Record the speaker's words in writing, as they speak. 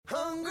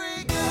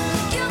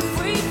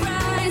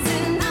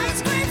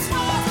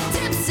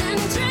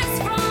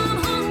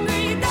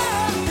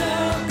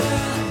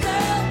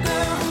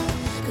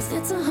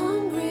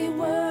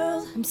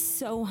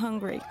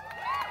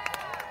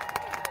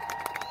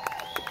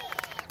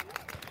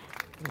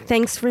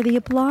Thanks for the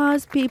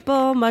applause,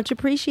 people. Much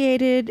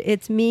appreciated.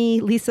 It's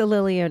me, Lisa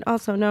Lillian,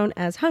 also known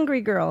as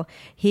Hungry Girl,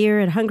 here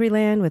at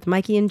Hungryland with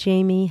Mikey and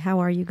Jamie. How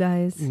are you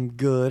guys?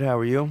 Good. How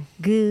are you?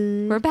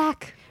 Good. We're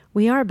back.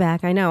 We are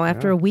back, I know,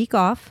 after a week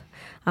off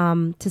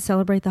to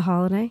celebrate the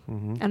holiday.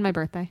 And my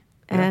birthday.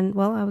 And,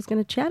 well, I was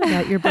going to chat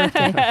about your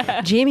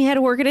birthday. Jamie had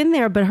to work it in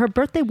there, but her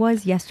birthday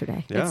was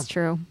yesterday. Yeah. It's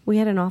true. We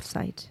had an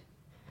offsite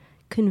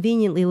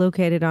conveniently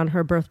located on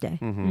her birthday.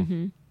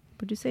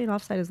 Would you say an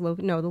offsite is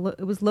located? No,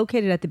 it was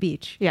located at the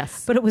beach.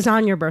 Yes. But it was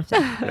on your birthday.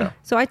 Yeah.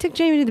 So I took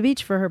Jamie to the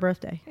beach for her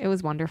birthday. It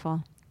was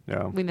wonderful.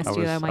 Yeah. We missed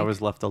you though, Mike. I was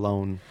left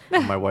alone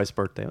on my wife's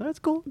birthday. That's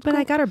cool. But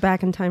I got her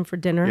back in time for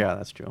dinner. Yeah,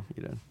 that's true.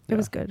 You did. It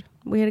was good.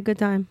 We had a good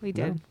time. We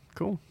did. Yeah.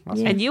 Cool.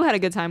 Awesome. Yeah. And you had a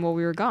good time while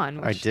we were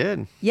gone. I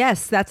did.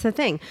 Yes, that's the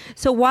thing.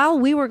 So while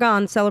we were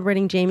gone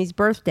celebrating Jamie's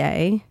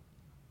birthday,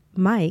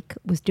 Mike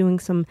was doing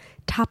some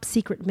top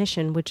secret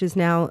mission, which is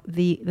now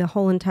the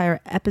whole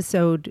entire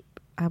episode.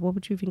 What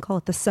would you even call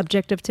it? The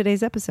subject of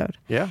today's episode.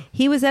 Yeah.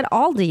 He was at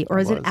Aldi, or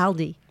I is it was.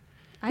 Aldi?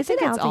 I Is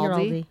think it it's Aldi or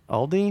Aldi.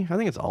 Aldi? I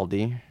think it's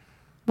Aldi.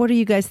 What do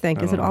you guys think?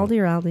 I Is it don't know. Aldi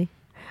or Aldi?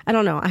 I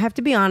don't know. I have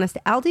to be honest.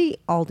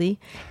 Aldi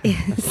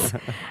is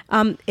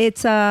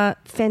it's a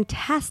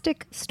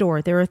fantastic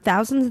store. There are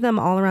thousands of them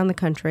all around the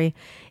country.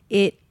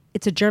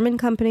 It's a German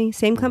company,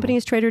 same company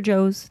as Trader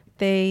Joe's.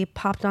 They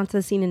popped onto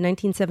the scene in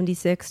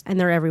 1976, and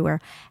they're everywhere.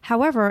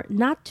 However,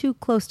 not too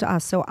close to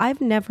us. So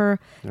I've never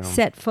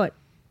set foot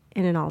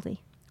in an Aldi.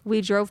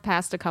 We drove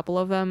past a couple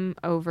of them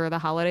over the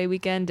holiday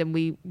weekend, and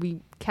we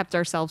kept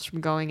ourselves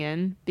from going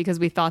in because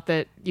we thought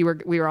that we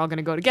were all going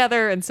to go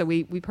together, and so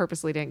we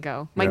purposely didn't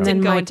go. Mike Yeah. didn't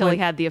Then go Mike until he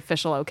went- had the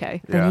official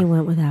okay. Then he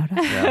went without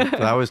us. Yeah.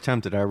 But I was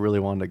tempted. I really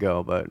wanted to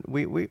go, but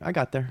I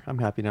got there. I'm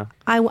happy now.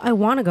 I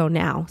want to go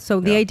now. So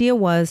the Yeah. idea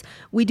was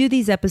we do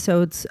these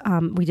episodes.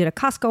 We did a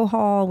Costco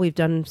haul. We've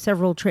done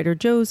several Trader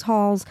Joe's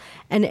hauls.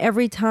 And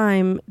every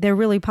time they're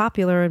really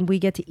popular and we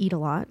get to eat a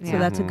lot. So Yeah.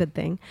 that's a good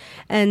thing.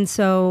 And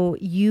so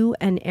you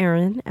and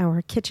Erin,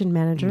 our kitchen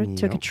manager,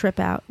 took a Yep. trip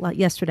out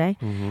yesterday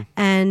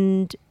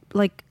and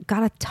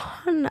got a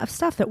ton of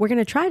stuff that we're going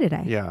to try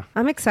today. Yeah.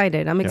 I'm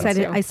excited. I'm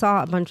excited. too. I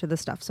saw a bunch of the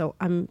stuff, so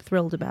I'm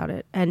thrilled about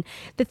it. And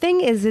the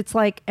thing is, it's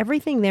like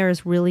everything there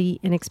is really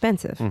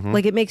inexpensive.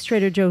 Like it makes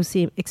Trader Joe's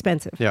seem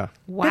expensive. Yeah.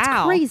 Wow.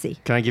 That's crazy.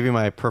 Can I give you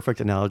my perfect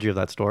analogy of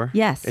that store?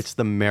 Yes. It's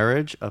the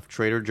marriage of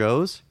Trader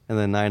Joe's and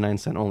the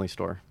 99-cent only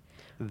store.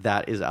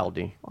 That is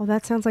Aldi. Oh,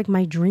 that sounds like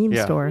my dream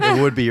Yeah. store. It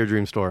would be your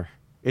dream store.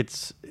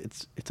 It's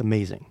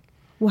amazing.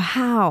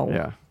 Wow.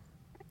 Yeah.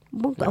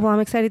 Well, I'm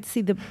excited to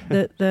see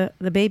the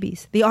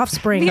babies, the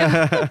offspring.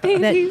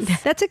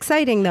 That's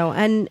exciting though,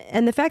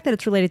 and the fact that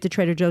it's related to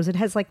Trader Joe's, it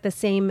has like the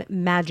same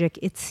magic,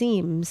 it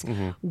seems,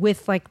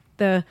 with like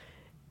the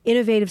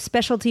innovative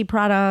specialty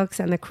products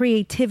and the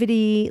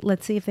creativity.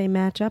 Let's see if they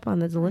match up on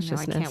the No, I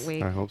deliciousness. can't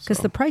wait. I hope so. Because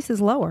the price is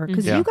lower.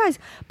 Because Yeah. you guys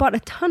bought a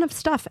ton of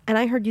stuff, and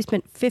I heard you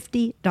spent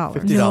 $50.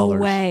 $50. No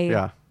way.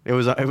 Yeah. It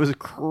was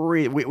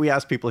crazy. We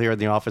asked people here in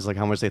the office like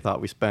how much they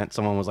thought we spent.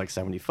 Someone was like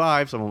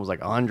 75. Someone was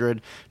like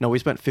 100. No, we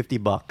spent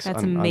 $50 That's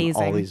on all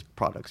amazing. these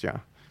products. Yeah.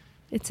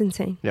 It's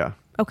insane. Yeah.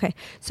 Okay.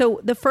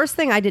 So the first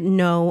thing I didn't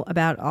know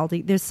about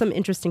Aldi, there's some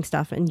interesting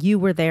stuff, and you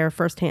were there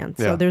firsthand.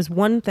 So Yeah. there's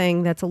one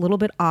thing that's a little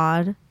bit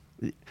odd.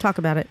 Talk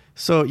about it.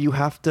 So you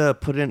have to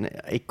put in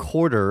a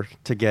quarter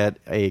to get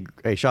a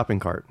shopping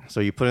cart. So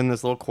you put in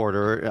this little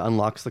quarter, it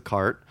unlocks the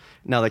cart.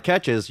 Now the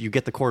catch is you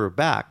get the quarter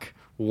back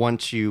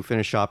once you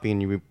finish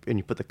shopping and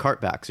you put the cart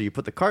back. So you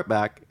put the cart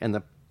back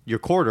and your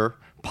quarter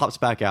pops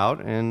back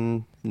out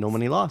and no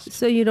money lost.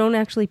 So you don't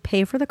actually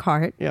pay for the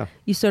cart. Yeah.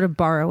 You sort of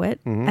borrow it.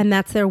 And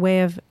that's their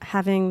way of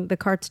having the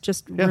carts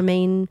just Yeah.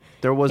 remain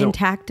There wasn't-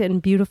 intact and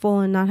beautiful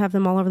and not have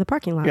them all over the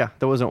parking lot. Yeah,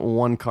 there wasn't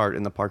one cart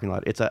in the parking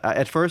lot.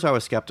 At first I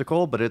was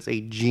skeptical, but it's a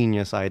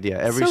genius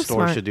idea. Every So store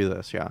smart. should do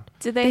this. Yeah.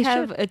 Did they They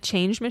have should. a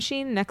change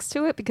machine next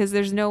to it? Because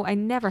I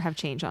never have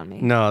change on me.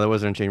 No, there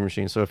wasn't a change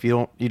machine. So if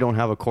you don't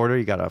have a quarter,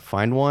 you gotta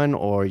find one,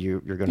 or you're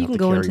gonna You have can to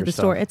go carry into your the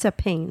stuff. store. It's a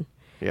pain.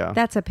 Yeah.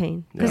 That's a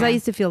pain. Because Yeah. I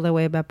used to feel that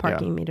way about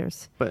parking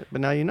meters. but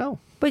now you know.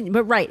 But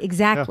right,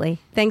 exactly.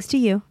 Thanks to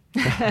you.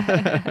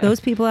 Those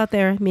people out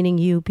there, meaning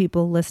you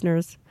people,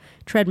 listeners,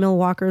 treadmill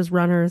walkers,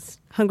 runners,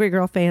 Hungry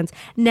Girl fans,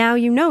 now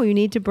you know you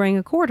need to bring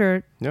a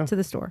quarter Yeah. to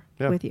the store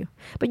Yeah. with you.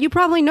 But you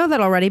probably know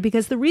that already,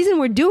 because the reason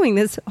we're doing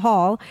this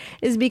haul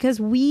is because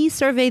we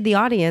surveyed the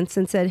audience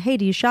and said, hey,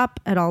 do you shop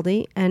at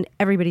Aldi? And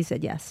everybody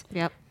said yes.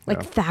 Yep. Like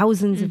Yeah.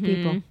 thousands of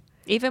people.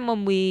 Even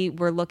when we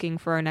were looking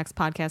for our next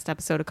podcast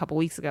episode a couple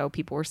weeks ago,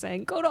 people were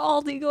saying, go to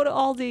Aldi, go to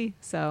Aldi.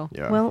 So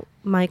Yeah. Well,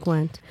 Mike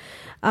went.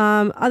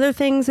 Other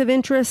things of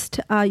interest,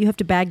 you have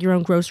to bag your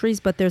own groceries,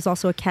 but there's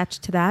also a catch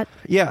to that.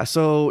 Yeah,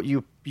 so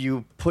you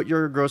put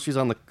your groceries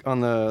on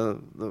the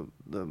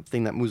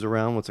thing that moves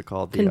around. What's it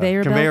called? The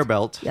Conveyor belt?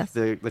 belt. Yes.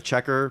 The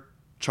checker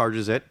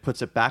charges it,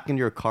 puts it back into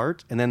your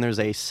cart, and then there's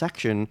a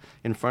section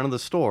in front of the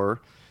store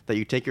that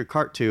you take your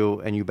cart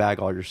to, and you bag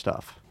all your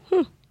stuff.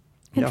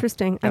 Yeah.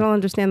 Interesting. I Yeah. don't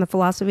understand the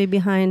philosophy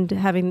behind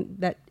having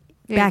that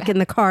back in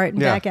the cart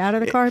and Yeah. back out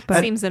of the cart.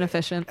 But Seems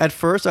inefficient. At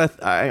first,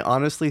 I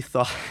honestly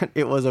thought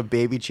it was a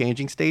baby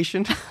changing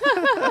station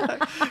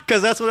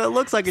because that's what it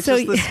looks like. It's So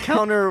just this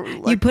counter.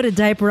 you Like, put a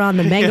diaper on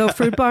the mango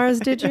fruit bars,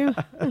 did you?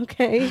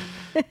 Okay.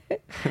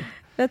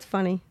 That's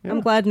funny.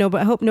 I'm glad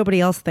I hope nobody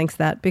else thinks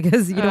that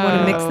because you don't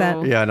want to mix that.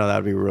 Oh. yeah, no, that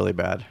would be really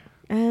bad.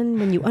 And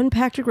when you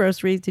unpacked your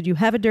groceries, did you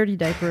have a dirty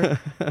diaper?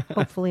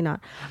 Hopefully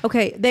not.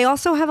 Okay. They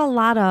also have a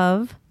lot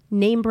of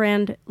name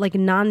brand, like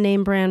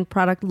non-name brand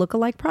product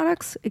lookalike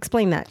products.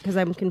 Explain that because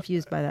I'm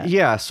confused by that.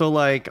 Yeah, so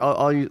like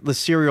the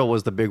cereal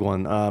was the big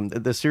one.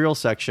 The cereal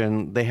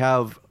section, they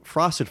have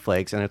Frosted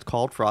Flakes, and it's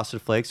called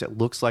Frosted Flakes. It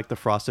looks like the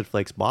Frosted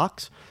Flakes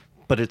box,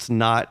 but it's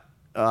not.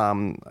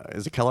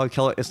 Is it Kellogg?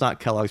 It's not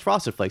Kellogg's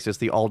Frosted Flakes. It's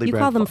the Aldi You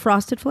brand. call them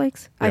Frosted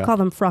Flakes? I Yeah. call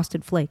them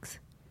Frosted Flakes.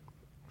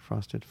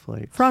 Frosted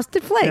Flakes.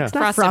 Frosted Flakes, Yeah.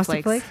 not Frosted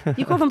Frosted Flakes. Flakes.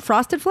 You call them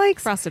Frosted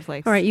Flakes? Frosted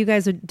Flakes. All right, you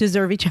guys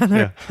deserve each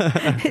other.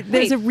 There's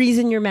Wait. a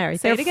reason you're married.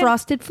 Say They're it again?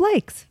 Frosted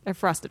Flakes. They're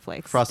Frosted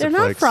Flakes. Frosted They're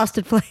not Flakes.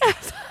 Frosted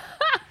Flakes.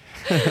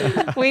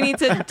 We need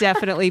to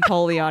definitely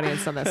poll the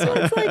audience on this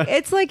one.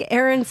 It's like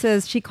Erin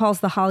says she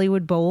calls the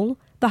Hollywood Bowl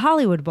the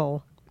Hollywood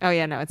Bowl. Oh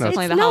yeah, no, it's No,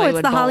 definitely It's, the Hollywood it's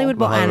the Bowl. Hollywood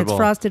Bowl, The and Hollywood it's Bowl.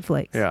 Frosted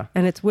Flakes. Yeah.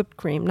 And it's whipped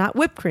cream, not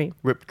whipped cream.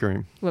 Whipped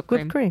cream. Whipped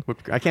cream.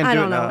 Whipped cream. I can't I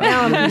do don't it know. now.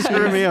 Now I'm You're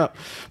screwing me up.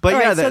 But All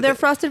yeah, right, so they're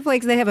Frosted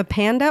Flakes. They have a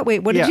panda. Wait,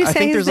 what did you say? I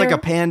think is there's like there-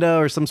 a panda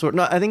or some sort.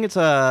 No, I think it's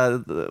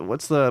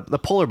what's the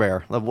polar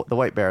bear, the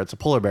white bear. It's a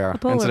polar bear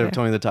polar instead bear. of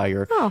Tony the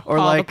Tiger. Oh. Or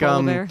Oh, the like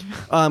polar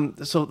bear.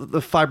 so the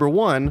Fiber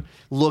One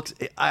looks.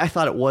 I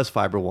thought it was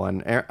Fiber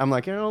One. I'm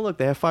like, oh look,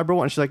 they have Fiber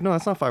One. She's like, no,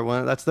 that's not Fiber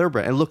One. That's their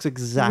brand. It looks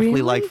exactly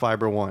Really? like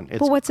Fiber One. It's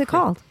But what's it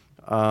called?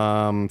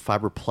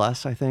 Fiber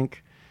Plus, I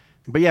think.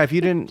 But yeah, if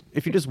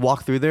you just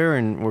walk through there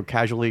and were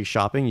casually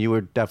shopping, you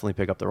would definitely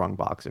pick up the wrong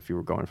box if you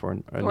were going for a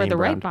Or name the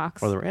right brand.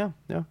 box. Or the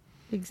yeah.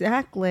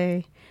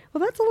 Exactly.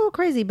 Well, that's a little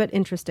crazy, but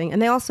interesting.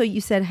 And they also,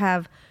 you said,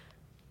 have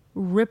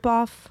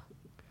rip-off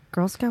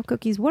Girl Scout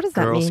cookies. What does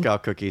that Girl mean?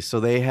 Scout cookies. So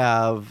they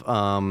have,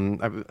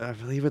 I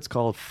believe it's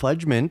called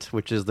Fudge Mint,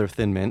 which is their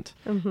thin mint.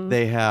 Mm-hmm.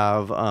 They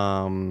have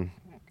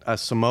a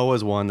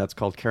Samoa's one that's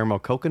called Caramel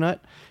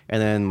Coconut,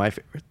 and then my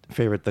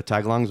favorite, the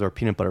Tagalongs, are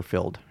peanut butter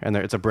filled, and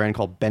it's a brand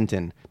called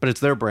Benton. But it's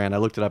their brand. I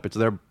looked it up. It's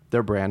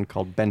their brand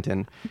called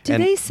Benton. Do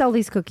and they sell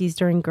these cookies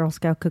during Girl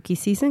Scout cookie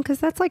season? Because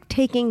that's like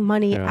taking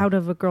money Yeah. out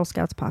of a Girl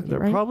Scout's pocket, They're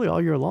right? probably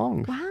all year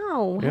long. Wow.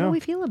 How Yeah. do we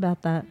feel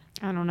about that?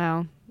 I don't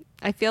know.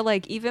 I feel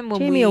like even when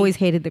Jamie we always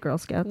hated the Girl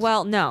Scouts.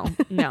 Well, no.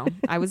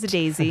 I was a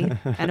daisy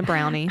and a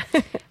brownie.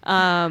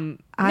 I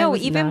No,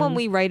 was even when none.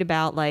 we write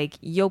about like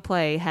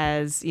Yoplait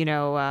has,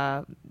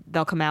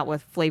 they'll come out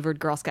with flavored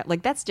Girl Scout.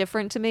 Like that's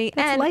different to me. It's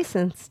and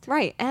licensed.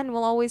 right, and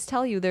we'll always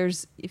tell you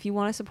if you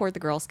want to support the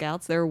Girl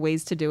Scouts, there are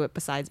ways to do it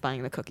besides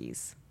buying the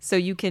cookies. So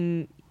you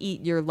can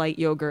eat your light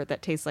yogurt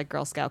that tastes like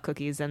Girl Scout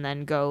cookies and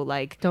then go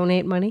like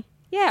Donate money.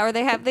 yeah, or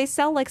they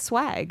sell like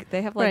swag.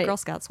 They have like Right. Girl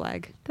Scout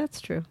swag.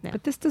 That's true. Yeah.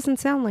 But this doesn't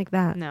sound like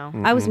that. No.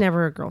 I was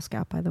never a Girl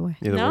Scout, by the way.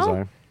 Neither No? was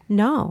I.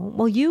 No.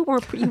 Well,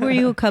 were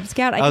you a Cub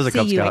Scout? I was a could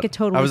Cub see you. Scout. I could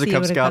totally I was a see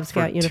Cub you in a Scout Cub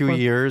Scout for uniform. 2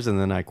 years, and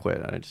then I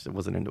quit. I just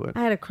wasn't into it.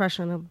 I had a crush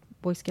on a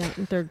Boy Scout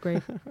in third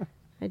grade.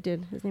 I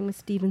did. His name was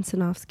Steven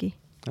Sinofsky.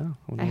 Oh,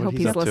 wonder I what hope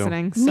he's up to.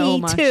 listening so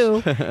Me much.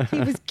 too. He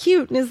was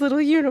cute in his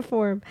little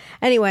uniform.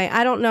 Anyway,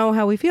 I don't know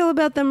how we feel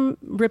about them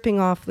ripping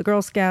off the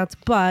Girl Scouts,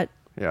 but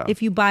Yeah.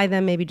 if you buy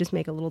them, maybe just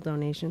make a little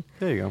donation.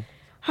 There you go.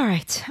 All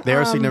right. They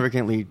are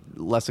significantly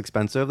less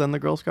expensive than the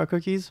Girl Scout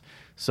cookies.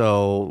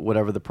 So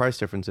whatever the price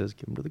difference is,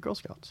 give them to the Girl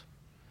Scouts.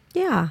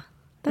 Yeah.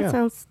 That Yeah.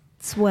 sounds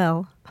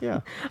swell. Yeah.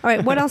 All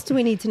right. What else do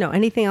we need to know?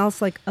 Anything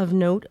else like of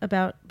note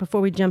about before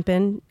we jump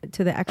in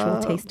to the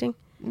actual tasting?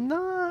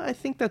 No, I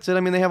think that's it. I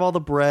mean, they have all the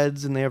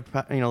breads, and they have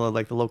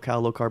like the low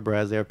carb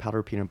breads. They have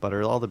powdered peanut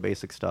butter, all the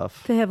basic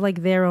stuff. They have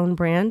like their own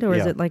brand, or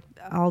is Yeah. it like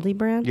Aldi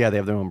brand? Yeah, they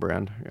have their own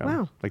brand. Yeah.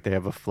 Wow. Like they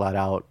have a flat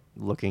out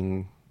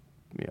looking,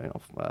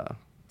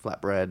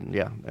 flat bread.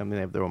 Yeah, I mean they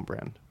have their own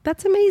brand.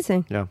 That's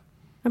amazing. Yeah.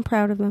 I'm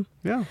proud of them.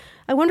 Yeah.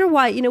 I wonder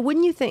why,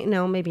 wouldn't you think,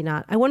 no, maybe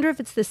not. I wonder if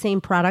it's the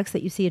same products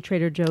that you see at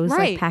Trader Joe's, like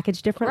Right.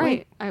 packaged differently.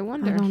 Right. I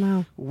wonder. I don't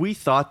know. We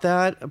thought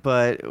that,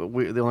 but the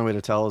only way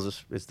to tell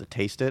is to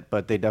taste it.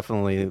 But they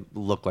definitely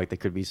look like they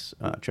could be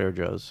Trader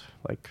Joe's,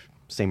 like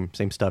same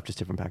stuff, just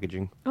different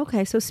packaging.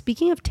 Okay, so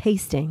speaking of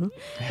tasting,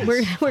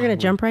 we're going to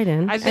jump right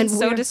in. I've been And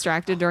so we're-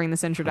 distracted during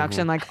this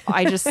introduction. Like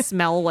I just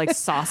smell like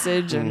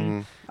sausage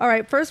and All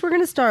right, first we're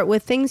going to start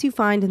with things you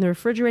find in the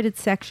refrigerated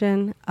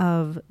section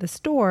of the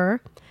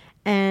store.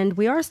 And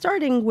we are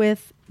starting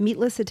with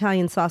meatless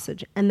Italian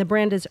sausage. And the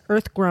brand is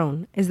Earth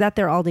Grown. Is that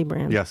their Aldi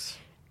brand? Yes.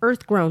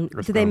 Earth Grown.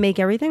 Earth Do they Grown. make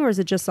everything or is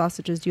it just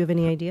sausages? Do you have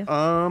any idea?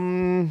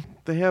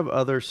 They have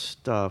other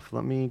stuff.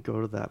 Let me go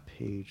to that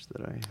page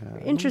that I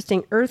have.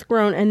 Interesting. Earth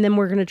Grown. And then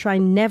we're going to try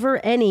never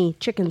any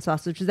chicken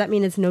sausage. Does that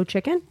mean it's no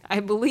chicken?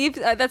 I believe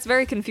that's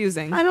very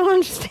confusing. I don't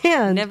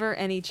understand. Never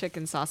any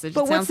chicken sausage.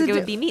 But It what's sounds like the it di-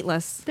 would be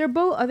meatless.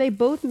 Are they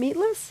both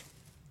meatless?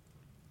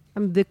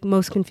 I'm the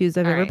most confused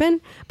I've All ever right.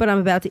 been, but I'm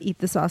about to eat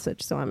the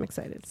sausage, so I'm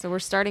excited. So we're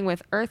starting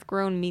with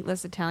earth-grown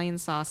meatless Italian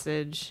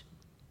sausage,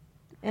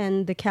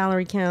 And the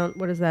calorie count,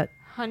 what is that?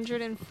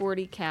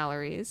 140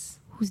 calories.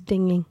 Who's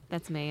dinging?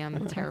 That's me.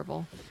 I'm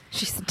terrible.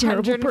 She's a terrible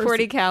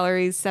 140 person.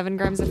 calories, 7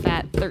 grams of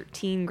fat,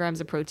 13 grams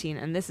of protein,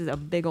 and this is a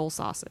big old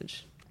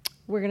sausage.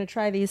 We're going to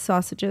try these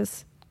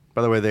sausages.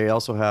 By the way, they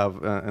also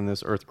have in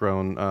this Earth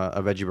Grown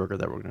a veggie burger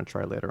that we're going to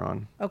try later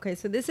on. Okay,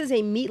 so this is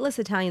a meatless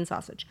Italian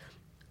sausage.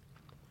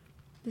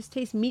 This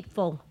tastes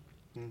meatful.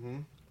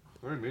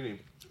 Very meaty.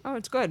 Oh,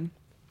 it's good.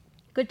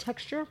 Good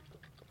texture.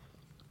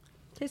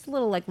 Tastes a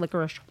little like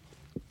licorice.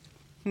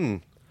 I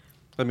mean,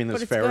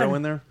 there's it's farro good.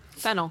 in there?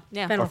 Fennel,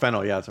 yeah. Fennel. Or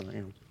fennel, yeah. That's what I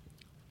mean.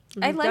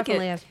 I like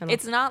Definitely it. has fennel.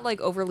 It's not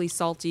like overly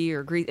salty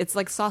or greasy. It's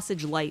like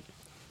sausage light.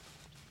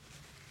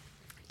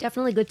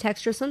 Definitely good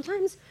texture.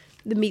 Sometimes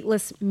the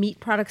meatless meat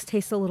products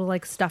taste a little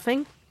like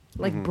stuffing,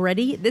 like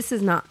bready. This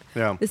is not.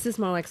 Yeah. This is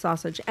more like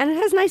sausage. And it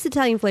has nice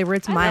Italian flavor.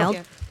 It's I like mild.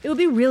 it. It would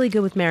be really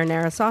good with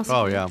marinara sauce.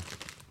 Oh, yeah.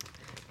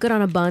 Good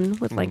on a bun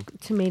with like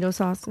tomato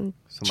sauce and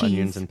Some cheese.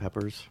 onions and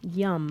peppers.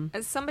 Yum.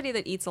 As somebody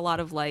that eats a lot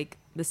of like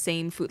the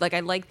same food, like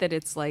I like that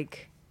it's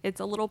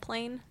a little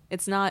plain.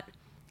 It's not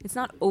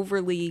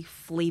overly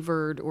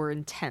flavored or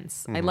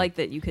intense. I like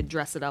that you could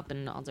dress it up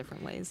in all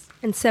different ways.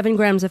 And 7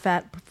 grams of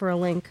fat for a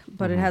link,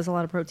 but it has a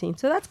lot of protein.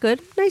 So that's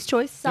good. Nice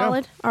choice.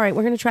 Solid. All right,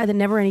 we're going to try the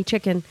never any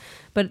chicken,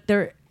 but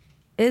there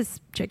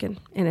is chicken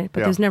in it,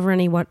 but Yeah. there's never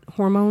any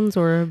hormones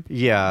or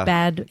Yeah.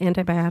 bad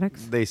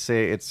antibiotics. They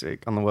say it's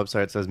on the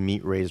website, it says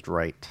meat raised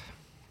right.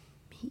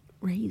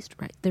 Raised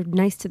right. They're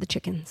nice to the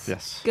chickens.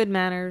 Yes. Good The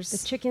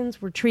manners.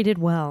 chickens were treated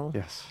well.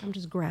 Yes. I'm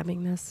just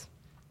grabbing this.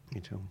 Me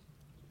too.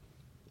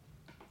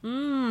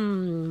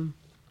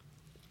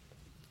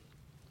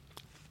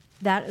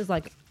 That is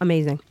like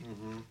amazing.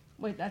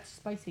 Wait, that's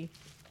spicy.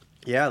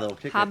 Yeah, they'll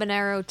kick it.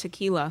 Habanero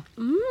tequila.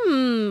 It's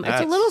a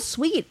That's- little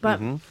sweet,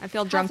 but I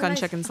feel drunk a on nice-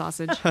 chicken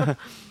sausage.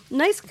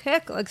 nice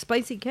kick, like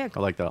spicy kick. I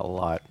like that a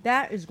lot.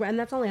 That is great. And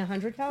that's only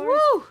 100 calories?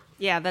 Woo!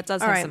 Yeah, that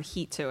does All have right. some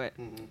heat to it.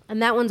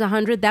 And that one's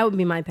 100. That would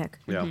be my pick.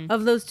 Yeah.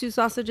 Of those two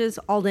sausages,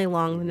 all day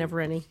long, never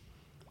any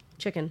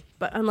chicken.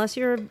 But unless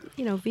you're,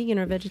 vegan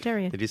or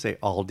vegetarian. Did you say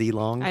Aldi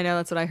long? I know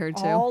that's what I heard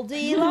too. All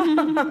day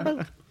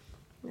long.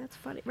 That's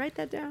funny. Write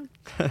that down.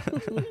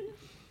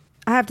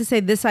 I have to say,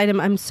 this item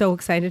I'm so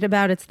excited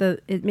about.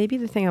 It may be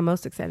the thing I'm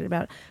most excited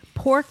about.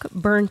 Pork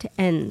burnt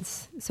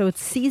ends. So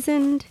it's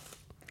seasoned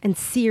and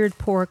seared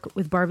pork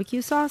with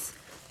barbecue sauce,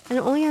 and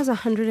it only has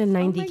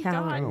 190 oh my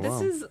calories. God, Oh, wow.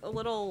 this is a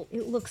little.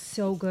 It looks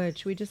so good.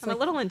 Should we just? I'm a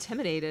little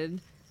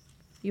intimidated.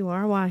 You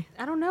are? Why?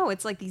 I don't know.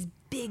 It's like these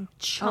big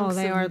chunks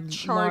they are of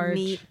charred large.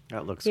 meat.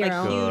 That looks Here, Like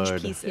I'll- good.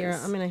 huge pieces. Here,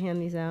 I'm gonna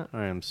hand these out.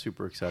 I am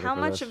super excited How for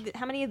much this.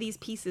 how many of these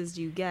pieces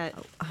do you get?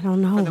 I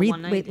don't know. For the Wait,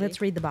 190.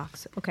 let's read the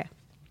box. Okay.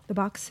 The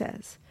box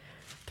says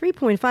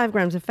 3.5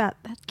 grams of fat.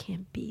 That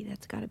can't be.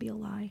 That's got to be a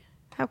lie.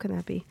 How can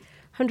that be?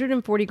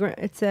 140 grams.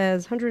 It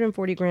says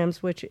 140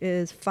 grams, which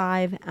is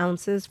 5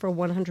 ounces for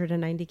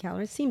 190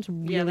 calories. Seems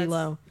really that's-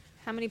 low.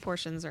 How many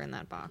portions are in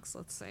that box?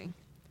 Let's see.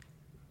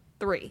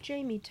 3.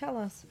 Jamie, tell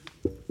us.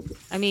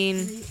 I mean,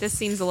 this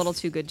seems a little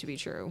too good to be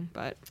true,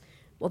 but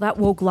Well, that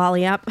woke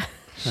Lolly up.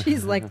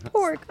 She's like,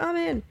 pork, I'm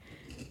in.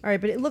 All right,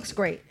 but it looks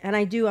great. And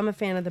I'm a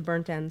fan of the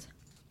burnt ends.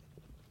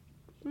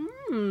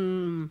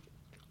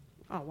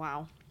 oh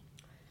wow.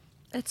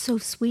 That's so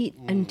sweet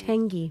and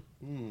tangy.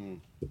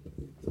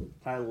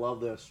 I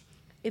love this.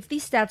 If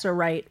these stats are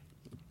right,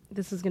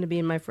 this is going to be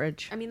in my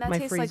fridge. I mean, that my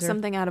tastes like freezer.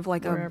 something out of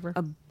like wherever.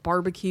 a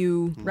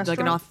barbecue, like an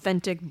Restaurant?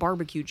 authentic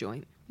barbecue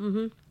joint.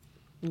 Mm-hmm.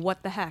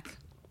 What the heck?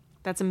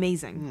 That's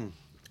amazing.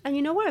 And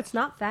you know what? It's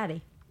not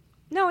fatty.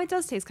 No, it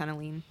does taste kind of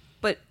lean,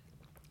 but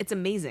it's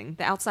amazing.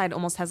 The outside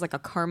almost has like a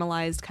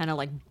caramelized kind of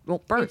like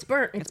burnt. It's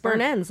burnt. It's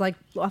burnt ends, like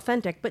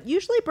authentic. But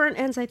usually burnt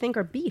ends, I think,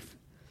 are beef.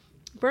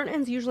 Burnt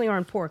ends usually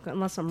aren't pork,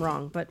 unless I'm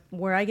wrong. But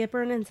where I get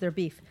burnt ends, they're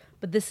beef.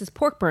 But this is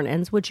pork burnt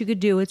ends, which you could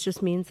do. It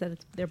just means that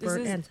they're This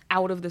burnt is ends.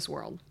 out of this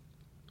world.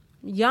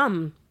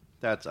 Yum.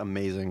 That's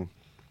amazing.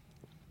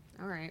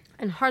 All right.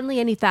 And hardly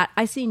any fat.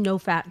 I see no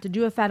fat. Did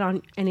you have fat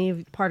on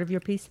any part of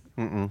your piece?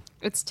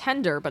 It's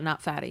tender but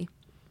not fatty.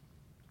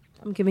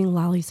 I'm giving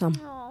Lolly some.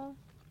 Oh.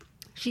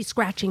 She's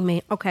scratching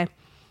me. Okay.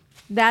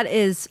 That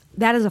is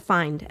a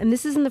find. And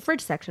this is in the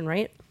fridge section,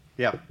 right?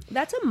 Yeah.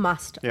 That's a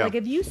must. Yeah. Like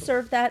if you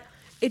serve that,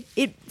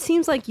 it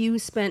seems like you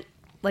spent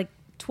like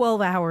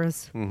 12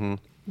 hours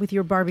with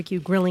your barbecue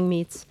grilling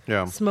meats,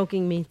 Yeah.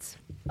 smoking meats.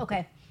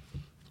 Okay.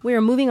 We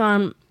are moving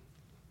on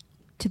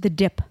to the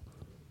dip.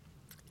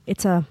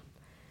 It's a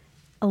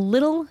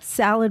little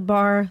salad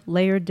bar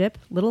layered dip.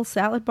 Little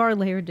salad bar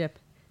layered dip.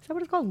 Is that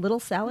what it's called? Little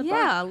salad bar?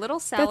 Yeah, little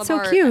salad That's so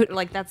bar, cute.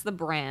 Like that's the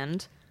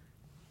brand,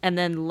 and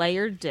then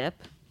layered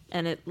dip,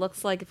 and it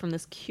looks like from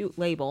this cute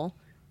label: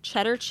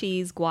 cheddar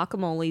cheese,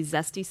 guacamole,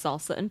 zesty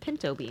salsa, and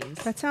pinto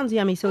beans. That sounds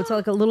yummy. So it's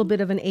like a little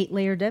bit of an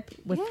 8-layer dip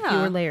with Yeah.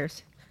 fewer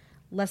layers.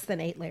 Less than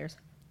 8 layers.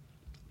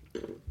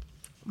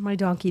 My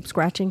dog keeps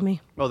scratching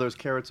me. Oh, there's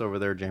carrots over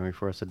there, Jamie,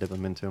 for us to dip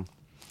them into.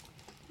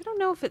 I don't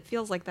know if it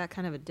feels like that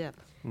kind of a dip.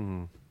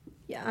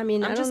 Yeah, I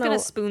mean, I'm I just don't gonna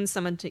know. spoon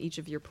some into each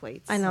of your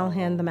plates. And I'll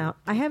hand them out.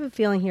 I have a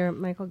feeling here,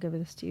 Mike, I'll give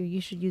this to you.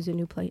 You should use a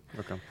new plate.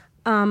 Okay.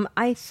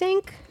 I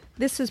think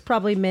this is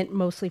probably meant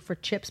mostly for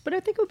chips, but I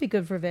think it would be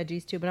good for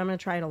veggies too, but I'm going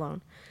to try it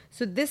alone.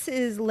 So this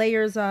is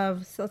layers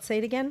of, so let's say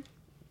it again.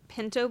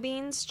 Pinto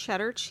beans,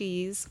 cheddar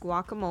cheese,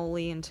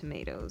 guacamole, and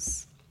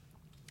tomatoes.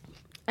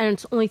 And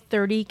it's only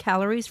 30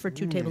 calories for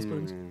 2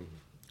 tablespoons.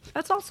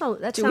 That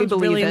Do we sounds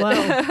believe really it?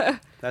 low.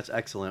 That's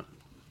excellent.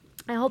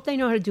 I hope they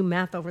know how to do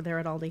math over there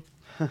at Aldi.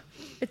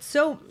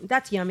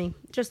 That's yummy.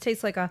 Just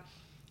tastes like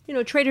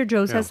Trader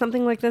Joe's has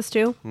something like this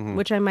too,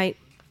 which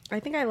I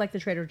think I like the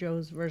Trader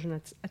Joe's version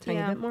a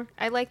tiny bit more.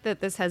 I like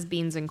that this has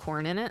beans and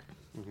corn in it.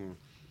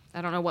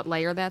 I don't know what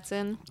layer that's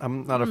in.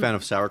 I'm not a fan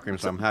of sour cream,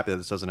 so I'm happy that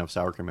this doesn't have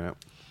sour cream in it.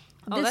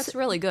 Oh, that's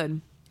really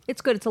good.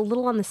 It's good. It's a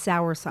little on the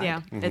sour side.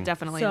 Yeah, it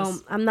definitely So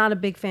is. I'm not a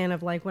big fan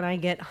of like when I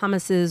get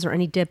hummuses or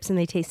any dips and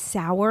they taste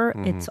sour,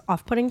 it's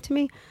off-putting to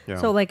me. Yeah.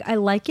 So like I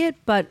like it,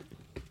 but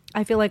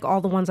I feel like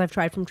all the ones I've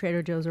tried from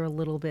Trader Joe's are a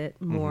little bit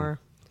more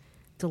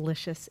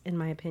delicious in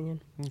my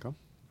opinion. Okay.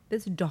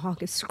 This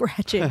dog is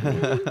scratching.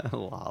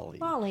 Lolly.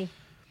 Molly.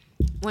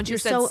 Once you You're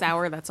said so-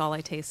 sour, that's all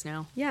I taste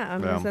now. Yeah, I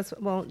mean,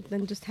 Yeah.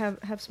 then just have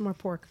some more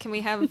pork. Can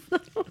we have?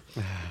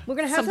 We're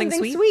gonna have Something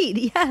something sweet?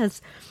 sweet.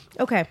 Yes.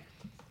 Okay.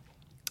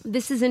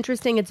 This is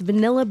interesting. It's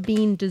vanilla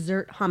bean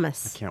dessert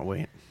hummus. Can't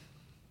wait.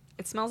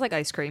 It smells like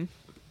ice cream.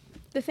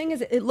 The thing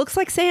is, it looks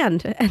like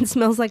sand and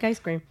smells like ice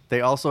cream.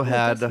 They also it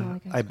had, does smell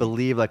like ice I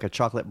believe, like a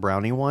chocolate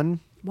brownie one,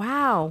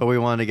 Wow. but we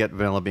wanted to get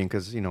vanilla bean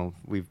because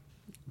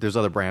there's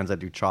other brands that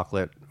do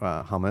chocolate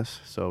hummus,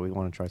 so we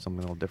want to try something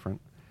a little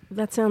different.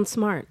 That sounds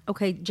smart.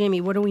 Okay,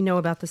 Jamie, what do we know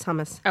about this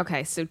hummus?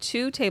 Okay, so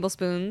 2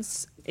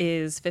 tablespoons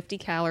is 50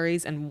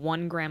 calories and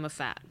 1 gram of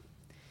fat.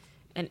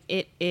 And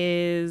it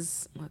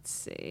is, let's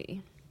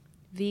see,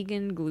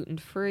 vegan,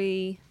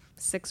 gluten-free,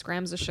 6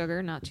 grams of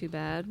sugar, not too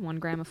bad, 1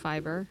 gram of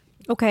fiber.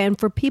 Okay, and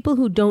for people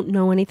who don't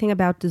know anything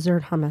about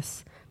dessert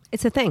hummus,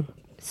 it's a thing.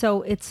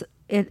 So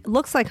it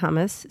looks like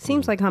hummus,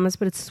 seems like hummus,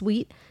 but it's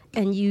sweet,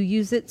 and you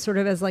use it sort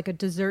of as like a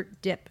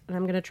dessert dip. And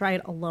I'm going to try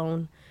it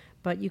alone,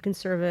 but you can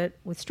serve it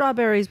with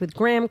strawberries, with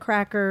graham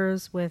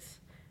crackers,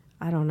 with,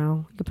 I don't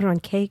know, you can put it on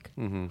cake,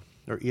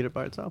 Or eat it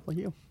by itself, like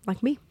you.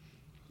 like me.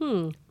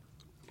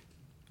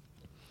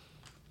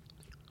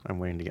 I'm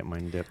waiting to get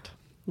mine dipped.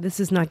 This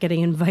is not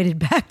getting invited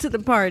back to the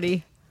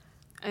party.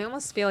 I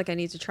almost feel like I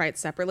need to try it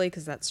separately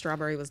because that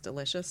strawberry was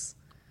delicious.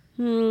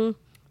 I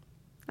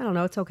don't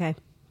know. It's okay.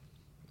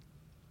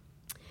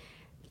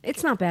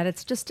 It's not bad.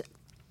 It's just,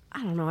 I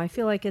don't know. I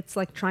feel like it's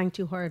like trying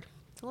too hard.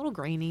 It's a little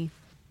grainy.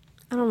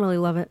 I don't really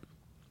love it.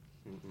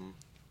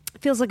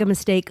 It feels like a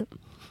mistake.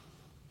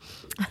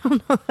 I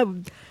don't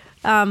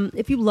know.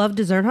 If you love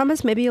dessert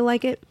hummus, maybe you'll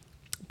like it.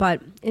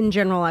 But in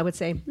general, I would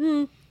say,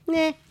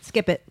 nah,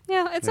 skip it.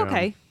 Yeah, it's Yeah.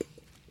 okay.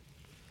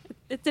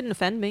 It didn't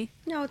offend me.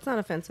 No, it's not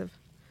offensive.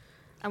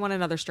 I want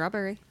another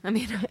strawberry. I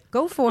mean,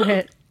 Go for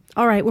it.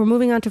 All right, we're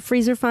moving on to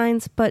freezer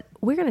finds, but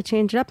we're going to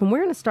change it up, and we're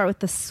going to start with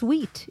the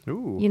sweet.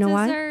 Ooh. You know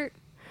why? dessert.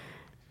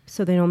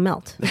 So they don't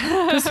melt.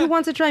 Because who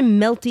wants to try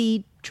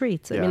melty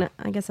treats? I Yeah. mean,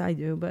 I guess I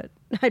do, but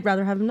I'd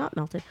rather have them not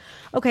melted.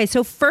 Okay,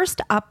 so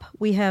first up,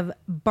 we have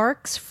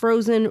Barks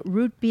frozen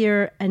root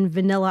beer and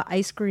vanilla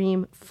ice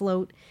cream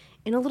float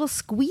in a little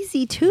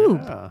squeezy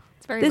tube. Yeah.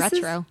 It's very This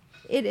is- retro.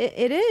 It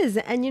is.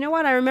 And you know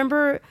what? I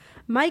remember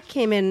Mike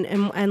came in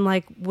and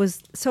like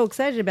was so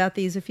excited about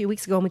these a few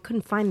weeks ago, and we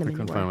couldn't find them I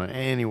couldn't anywhere. find one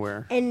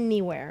anywhere.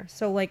 Anywhere.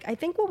 So like I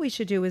think what we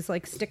should do is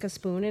like stick a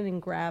spoon in and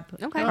grab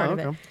Okay. part Oh, of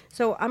it. okay.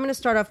 So I'm going to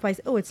start off by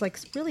it's like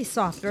really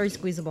soft, very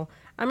squeezable.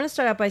 I'm going to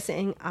start out by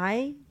saying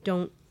I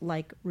don't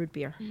like root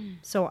beer.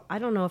 So I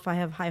don't know if I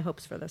have high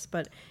hopes for this,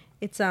 but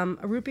it's a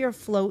root beer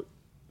float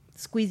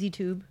squeezy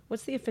tube.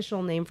 What's the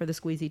official name for the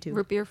squeezy tube?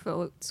 Root beer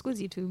float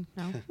squeezy tube.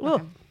 No.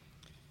 Ugh.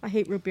 I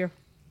hate root beer.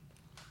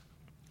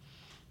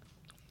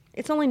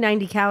 It's only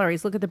 90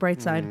 calories. Look at the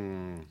bright side.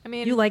 I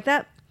mean, You like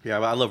that? Yeah,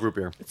 but I love root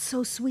beer. It's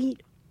so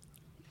sweet.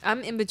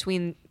 I'm in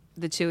between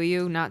the two of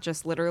you, not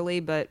just literally,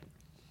 but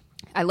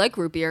I like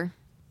root beer.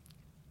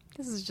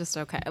 This is just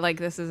okay. Like,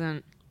 this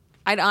isn't.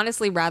 I'd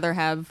honestly rather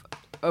have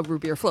a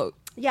root beer float.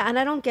 Yeah, and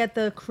I don't get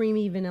the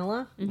creamy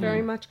vanilla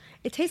very much.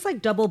 It tastes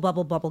like double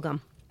bubble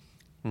gum.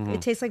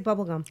 It tastes like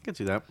bubble gum. I can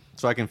see that.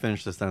 So I can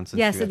finish this then. Since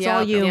Yes, you it's guys-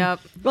 all Yep, you. yep.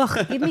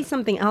 Ugh, give me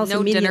something else No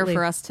immediately. dinner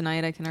for us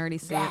tonight. I can already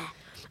see it.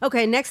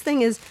 Okay, next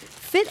thing is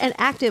Fit and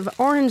Active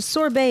Orange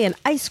Sorbet and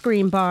Ice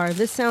Cream Bar.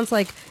 This sounds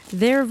like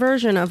their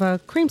version of a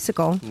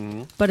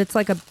creamsicle, but it's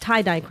like a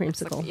tie-dye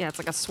creamsicle. Yeah, it's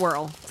like a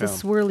swirl. It's a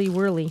swirly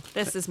whirly.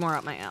 This is more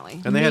up my alley.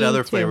 And they had Me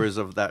other too. flavors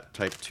of that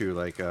type too,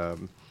 like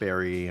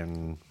berry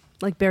and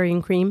Like berry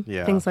and cream,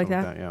 yeah, things like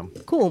something that.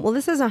 Yeah. Cool. Well,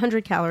 this has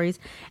 100 calories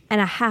and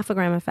a half a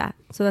gram of fat,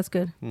 so that's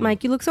good.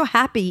 Mike, you look so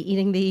happy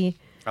eating the.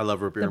 I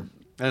love root beer,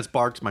 and it's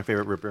Barks, my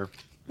favorite root beer.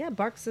 Yeah,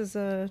 Barks is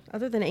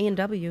other than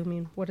A&W. I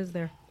mean, what is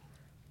there?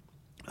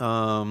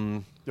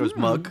 There's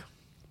Mug.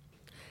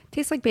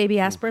 Tastes like baby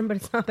aspirin, but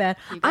it's not bad.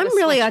 You gotta I'm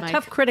really switch, a Mike.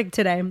 tough critic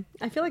today.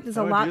 I feel like there's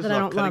a All I lot do is that I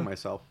don't cutting love.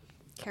 myself.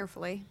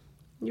 Carefully.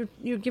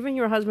 You're giving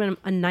your husband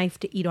a knife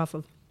to eat off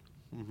of.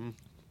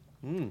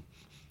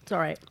 It's all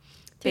right.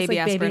 Tastes Baby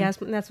like baby aspirin.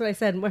 aspirin. That's what I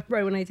said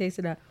right when I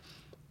tasted it.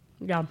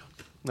 Yeah.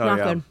 Oh, Not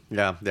yeah. good.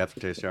 Yeah, the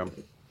aftertaste, yeah.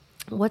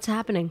 What's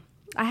happening?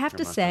 I have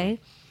to say,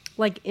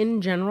 like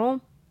in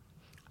general,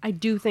 I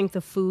do think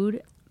the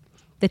food,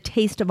 the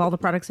taste of all the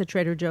products at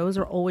Trader Joe's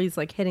are always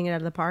like hitting it out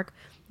of the park.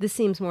 This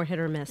seems more hit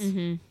or miss.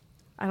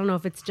 I don't know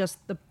if it's just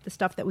the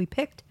stuff that we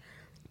picked,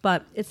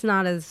 but it's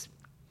not as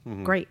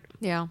great.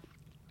 Yeah.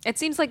 It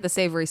seems like the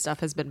savory stuff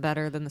has been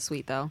better than the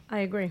sweet, though. I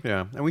agree.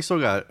 Yeah, and we still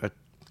got a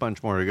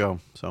bunch more to go,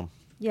 so.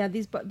 Yeah,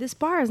 this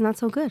bar is not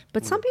so good.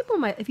 But some people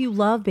might, if you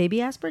love baby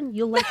asprin,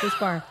 you'll like this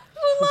bar.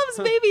 Who loves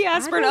baby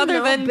aspirin don't other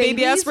know. than baby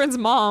Babies? aspirin's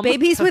mom?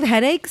 Babies with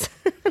headaches?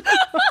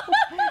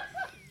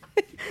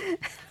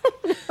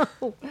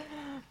 No.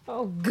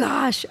 Oh,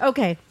 gosh.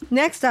 Okay.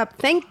 Next up,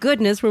 thank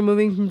goodness we're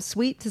moving from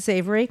sweet to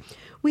savory.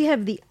 We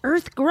have the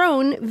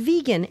Earth-Grown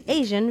Vegan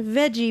Asian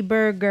Veggie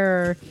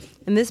Burger.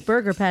 And this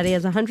burger patty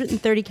has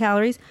 130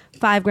 calories,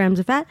 5 grams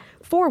of fat,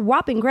 4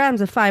 whopping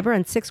grams of fiber,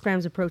 and 6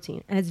 grams of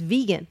protein. And it's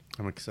vegan.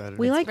 I'm excited.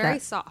 We like Very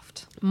that.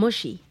 soft.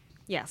 Mushy.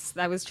 Yes,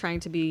 I was trying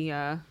to be.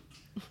 I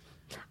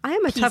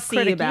am a tough PC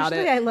critic. about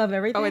Usually it. I love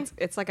everything. Oh,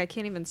 it's like I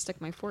can't even stick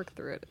my fork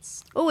through it.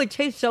 It's It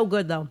tastes so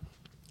good, though.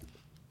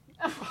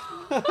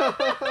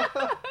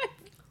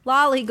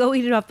 Lolly, go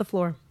eat it off the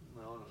floor.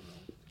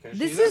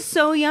 This is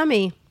so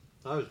yummy.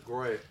 That was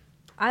great.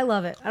 I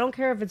love it. I don't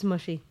care if it's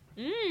mushy.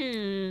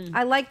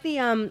 I like the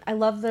I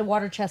love the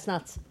water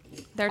chestnuts.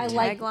 their I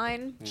like-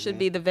 tagline should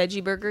be the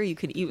veggie burger you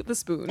could eat with a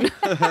spoon.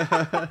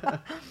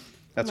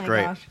 That's Oh my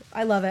great. gosh.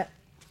 I love it.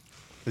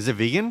 Is it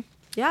vegan?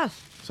 Yes.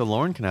 So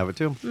Lauren can have it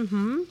too.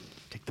 Mm-hmm.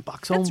 Take the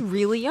box home. That's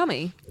really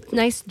yummy.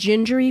 Nice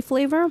gingery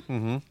flavor.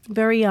 Mm-hmm.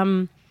 Very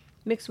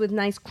mixed with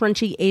nice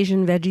crunchy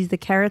Asian veggies. The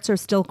carrots are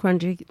still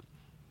crunchy.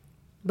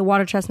 The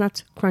water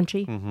chestnuts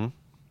crunchy. Mm-hmm.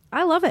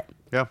 I love it.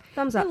 Yeah.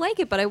 Thumbs I up. like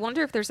it, but I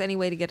wonder if there's any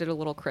way to get it a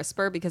little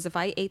crisper, because if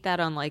I ate that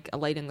on like a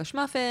light English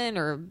muffin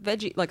or a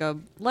veggie, like a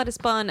lettuce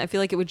bun, I feel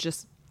like it would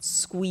just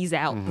squeeze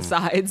out the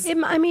sides.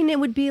 I mean, it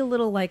would be a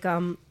little like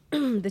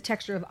the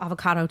texture of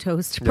avocado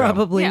toast,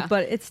 probably, Yeah.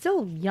 but it's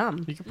still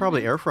yum. You could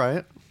probably air fry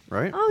it,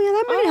 right? Oh yeah,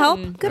 that might help.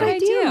 Good good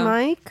idea, idea.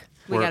 Mike.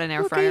 We got an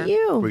air Look fryer. at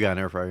you. We got an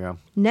air fryer, yeah.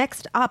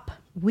 Next up,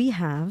 we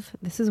have,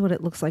 this is what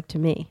it looks like to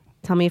me.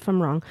 Tell me if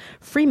I'm wrong.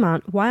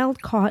 Fremont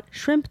Wild Caught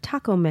Shrimp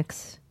Taco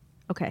Mix.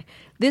 Okay.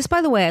 This, by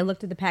the way, I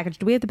looked at the package.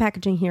 Do we have the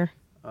packaging here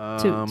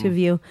to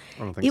view? I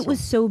don't think It so. was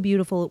so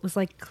beautiful. It was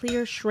like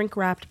clear shrink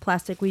wrapped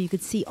plastic where you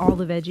could see all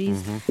the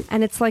veggies.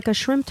 And it's like a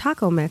shrimp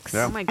taco mix.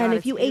 Yeah. Oh my God, and if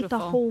it's you ate the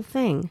beautiful. whole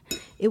thing,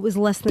 it was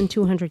less than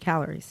 200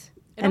 calories.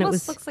 It and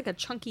almost looks like a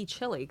chunky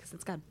chili because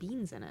it's got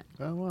beans in it.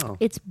 Oh, wow.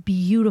 it's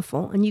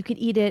beautiful. And you could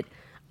eat it.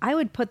 I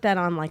would put that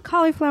on like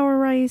cauliflower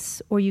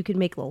rice, or you could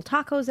make little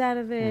tacos out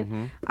of it.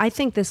 I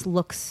think this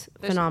looks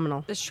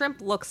phenomenal. The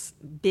shrimp looks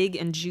big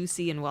and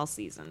juicy and well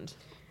seasoned.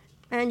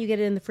 And you get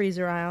it in the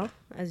freezer aisle,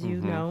 as you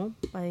know,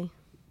 by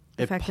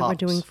the It fact that we're pops.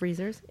 doing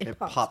freezers. It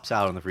pops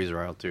out in the freezer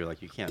aisle, too.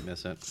 Like, you can't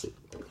miss it.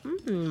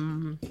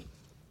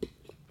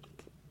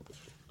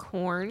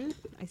 Corn.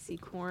 I see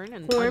corn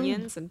and Corn.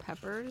 onions and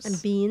peppers.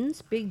 And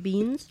beans, big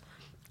beans.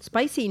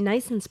 Spicy,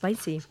 nice and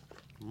spicy.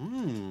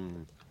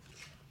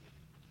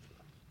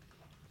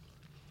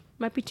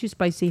 Might be too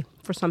spicy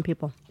for some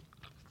people.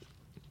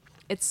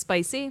 It's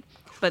spicy,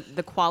 but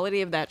the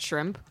quality of that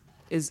shrimp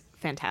is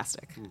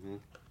fantastic.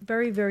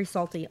 Very, very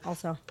salty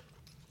also.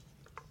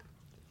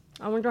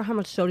 I wonder how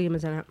much sodium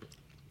is in it.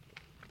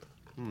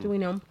 Do we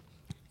know?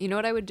 You know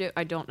what I would do?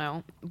 I don't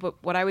know. But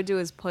what I would do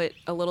is put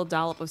a little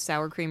dollop of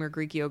sour cream or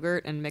Greek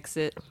yogurt and mix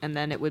it, and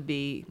then it would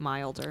be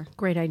milder.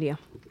 Great idea.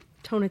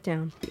 Tone it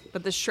down.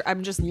 But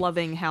I'm just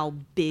loving how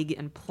big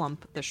and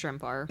plump the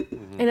shrimp are.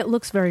 And it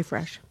looks very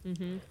fresh.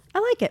 I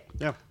like it.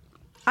 Yeah.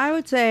 I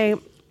would say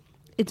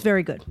it's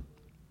very good.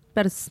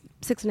 About a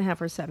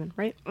 6.5 or 7,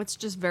 right? It's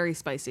just very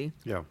spicy.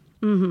 Yeah.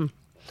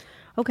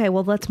 Okay,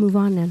 well, let's move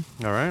on then.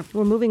 All right.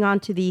 We're moving on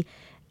to the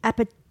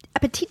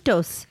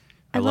Appetitos.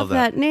 I love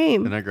that. that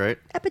name. Isn't that great?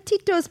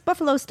 Appetitos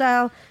buffalo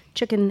style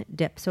chicken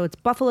dip. So it's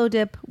buffalo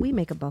dip. We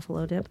make a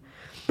buffalo dip.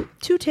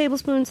 2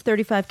 tablespoons,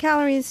 35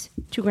 calories,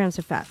 2 grams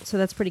of fat. So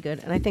that's pretty good.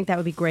 And I think that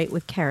would be great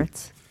with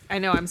carrots. I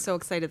know. I'm so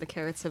excited the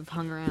carrots have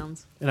hung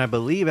around. And I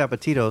believe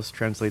appetitos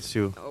translates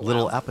to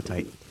little wow.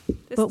 appetite.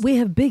 This But we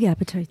have big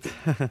appetites.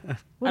 I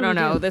What do don't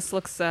we know. do? This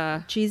looks,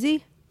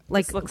 Cheesy?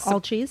 Like looks all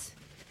cheese?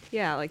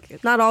 yeah,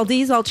 like Not all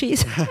D's, all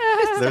cheese.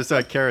 There's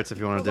carrots if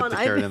you want to Hold dip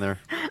the on, carrot in there.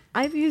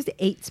 I've used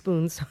 8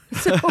 spoons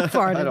so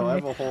far I know. I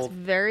today. have a whole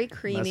very mess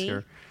creamy.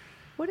 here.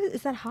 What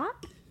is that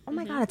hot? Oh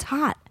my God, it's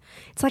hot.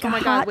 It's like Oh a my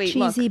God, hot, wait,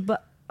 cheesy,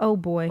 but oh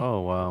boy.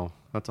 Oh, wow.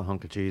 That's a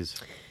hunk of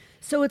cheese.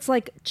 So it's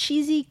like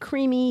cheesy,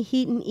 creamy,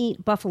 heat and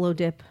eat buffalo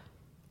dip.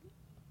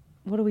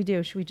 What do we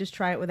do? Should we just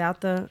try it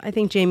without the... I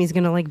think Jamie's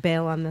going to like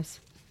bail on this.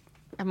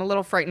 I'm a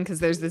little frightened because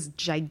there's this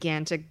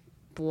gigantic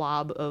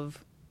blob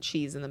of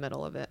cheese in the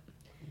middle of it.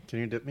 Can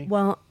you dip me?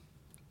 Well,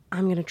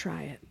 I'm going to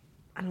try it.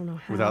 I don't know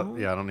how. I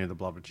don't need the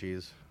blob of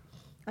cheese.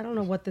 I don't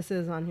know what this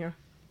is on here.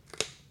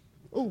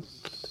 Ooh.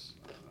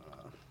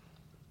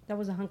 That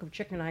was a hunk of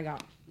chicken I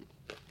got.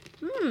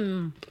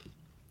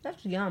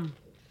 That's yum.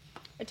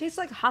 It tastes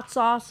like hot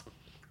sauce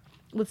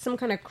with some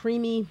kind of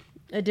creamy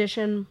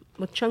addition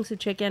with chunks of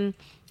chicken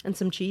and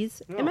some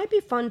cheese. It might be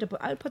fun to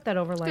put. I'd put that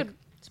over like good.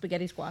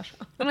 spaghetti squash.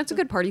 And it's a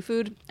good party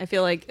food. I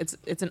feel like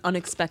it's an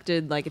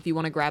unexpected, like if you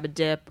want to grab a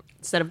dip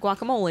instead of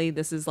guacamole,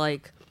 this is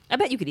like, I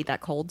bet you could eat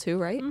that cold too,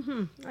 right?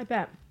 I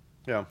bet.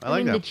 Yeah, I I like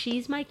mean, the that.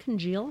 cheese might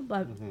congeal,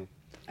 but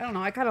I don't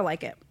know. I kind of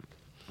like it.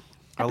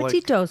 I like-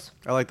 Appetitos.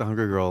 I like the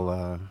Hungry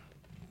Girl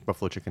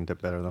buffalo chicken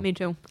dip better though. Me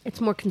too. It's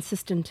more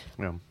consistent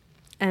Yeah,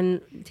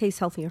 and tastes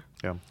healthier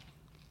yeah.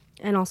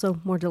 and also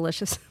more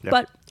delicious. Yep.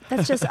 But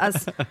that's just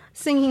us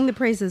singing the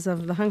praises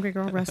of the Hungry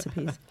Girl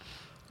recipes.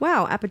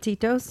 Wow,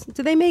 Appetitos.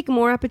 Do they make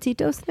more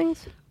Appetitos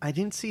things? I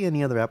didn't see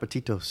any other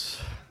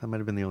appetitos. That might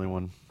have been the only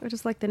one. I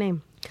just like the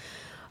name.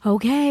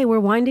 Okay, we're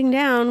winding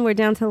down. We're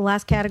down to the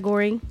last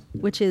category,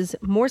 which is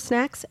more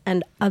snacks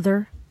and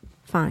other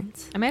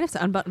finds. I might have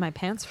to unbutton my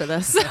pants for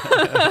this.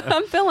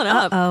 I'm filling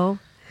up. Oh,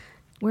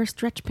 wear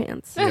stretch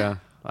pants. Yeah,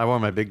 I wore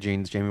my big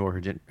jeans. Jamie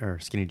wore her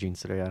skinny jeans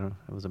today. I don't know.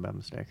 It was a bad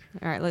mistake.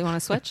 All right, you want to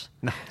switch?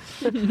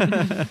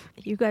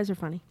 You guys are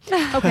funny.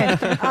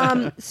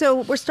 Okay,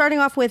 so we're starting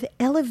off with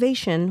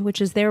Elevation, which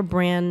is their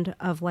brand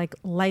of like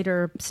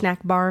lighter snack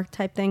bar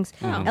type things.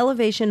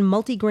 Elevation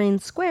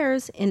multigrain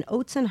squares in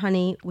oats and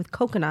honey with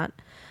coconut.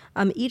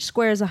 Each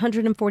square is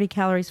 140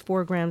 calories,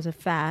 4 grams of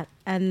fat,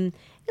 and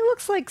it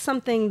looks like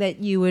something that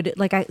you would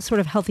like a sort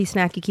of healthy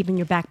snack you keep in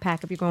your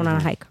backpack if you're going on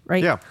a hike,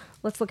 right? Yeah.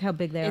 Let's look how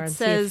big they are. It and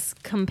see if- says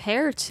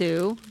compare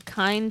to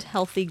kind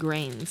healthy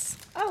grains.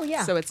 "Oh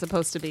yeah." So it's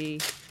supposed to be,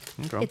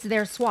 Okay. It's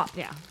their swap,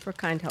 Yeah. for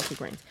kind healthy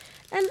grains.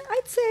 And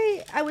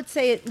I would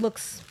say it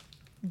looks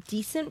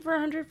decent for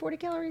 140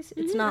 calories.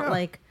 It's not Yeah.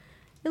 like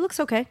it looks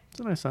okay. It's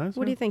a nice size.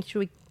 What do you think?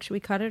 Should we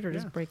cut it or Yeah.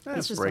 just break? Yeah, let's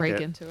Let's just break break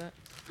it. into it.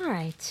 All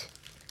right.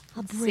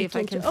 I'll break See if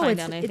I can into- find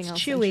it's, out anything it's else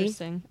chewy.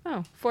 interesting.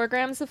 Oh, 4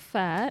 grams of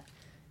fat,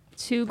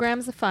 2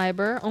 grams of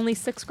fiber, only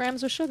 6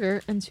 grams of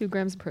sugar, and 2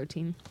 grams of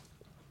protein.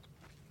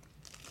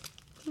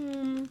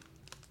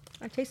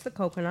 I taste the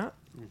coconut.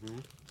 Mm-hmm.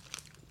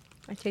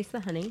 I taste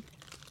the honey.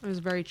 It was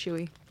very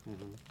chewy.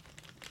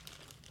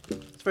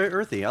 It's very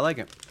earthy. I like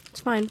it. It's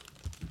fine.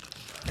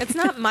 It's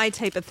not my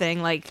type of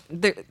thing. Like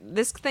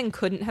this thing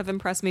couldn't have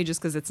impressed me just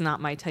because it's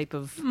not my type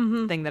of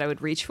thing that I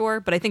would reach for.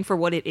 But I think for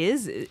what it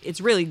is, it's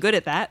really good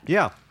at that.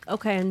 Yeah.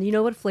 Okay, and you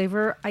know what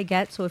flavor I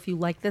get? So if you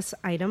like this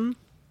item,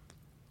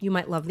 you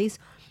might love these.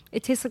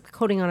 It tastes like the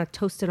coating on a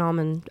toasted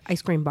almond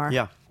ice cream bar.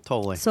 Yeah.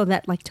 Totally. So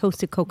that like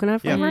toasted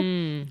coconut Yeah.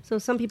 flavor. So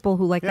some people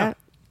who like Yeah.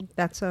 that,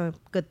 that's a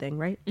good thing,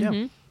 right?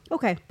 Yeah.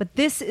 Okay, but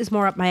this is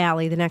more up my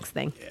alley. The next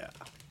thing, Yeah.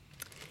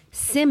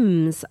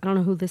 Sims. I don't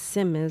know who this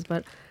Sim is,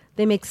 but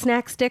they make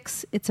snack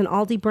sticks. It's an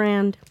Aldi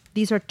brand.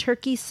 These are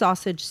turkey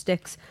sausage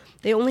sticks.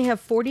 They only have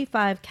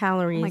 45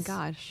 calories. Oh my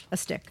gosh. a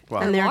stick. Wow.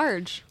 And They're they're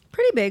large.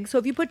 pretty big. So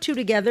if you put two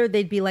together,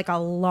 they'd be like a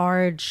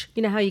large.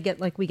 You know how you get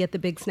like we get the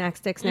big snack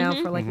sticks now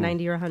for like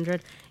 90 or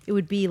 100. It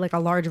would be like a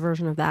large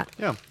version of that.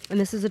 Yeah. And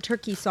this is a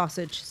turkey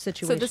sausage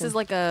situation. So this is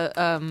like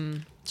a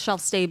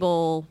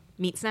shelf-stable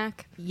meat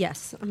snack.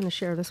 yes. I'm going to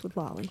share this with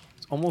Lolly.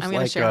 It's almost I'm going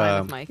to like share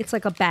mine with Mike. It's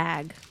like a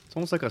bag. it's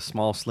almost like a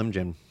small Slim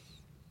Jim.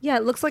 Yeah,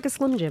 it looks like a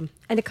Slim Jim.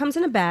 And it comes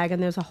in a bag,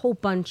 and there's a whole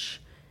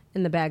bunch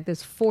in the bag.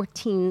 There's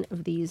 14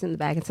 of these in the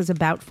bag. It says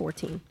about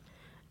 14.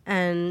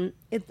 And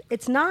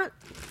it's not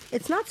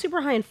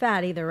super high in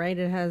fat either, right?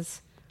 It has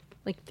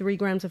like 3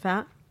 grams of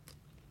fat.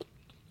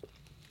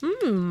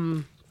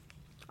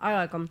 I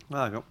like them. I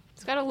like it.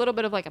 It's got a little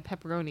bit of like a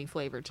pepperoni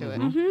flavor to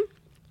Mm-hmm. it.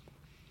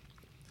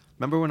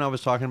 Remember when I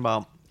was talking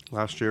about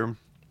last year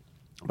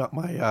about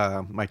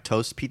my my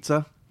toast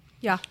pizza?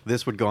 Yeah.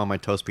 This would go on my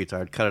toast pizza.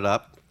 I'd cut it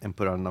up and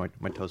put it on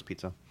my toast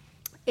pizza.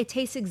 It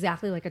tastes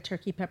exactly like a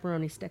turkey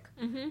pepperoni stick.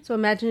 So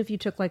imagine if you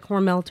took like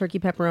Hormel turkey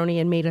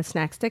pepperoni and made a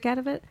snack stick out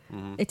of it.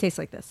 It tastes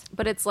like this.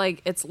 But it's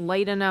like it's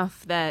light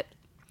enough that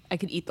I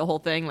could eat the whole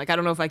thing. Like I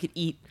don't know if I could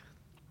eat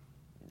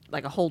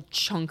like a whole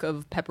chunk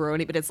of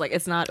pepperoni, but it's like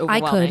it's not I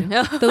overwhelming.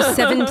 could. Those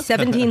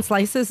 17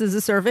 slices is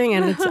a serving,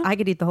 and I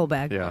could eat the whole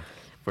bag. Yeah,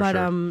 for But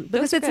sure. because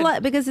Those it's are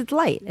good. because it's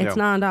light. It's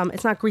Yeah.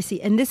 not greasy,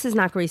 and this is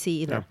not greasy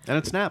yeah. either. And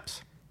it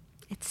snaps.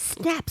 It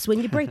snaps when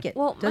you break it.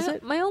 Well, does my,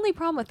 it? my only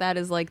problem with that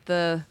is like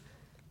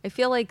I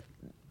feel like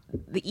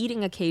the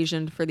eating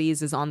occasion for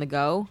these is on the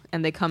go,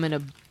 and they come in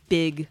a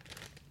big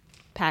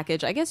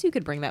package. I guess you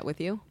could bring that with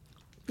you.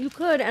 You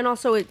could, and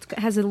also it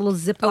has a little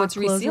Ziploc. Oh, it's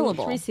closing.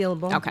 resealable. It's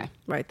resealable. Okay.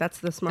 Right, that's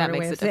the smarter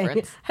makes way a of saying it.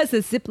 difference. Has a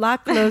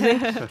Ziploc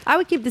closing. I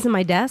would keep this in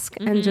my desk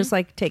and just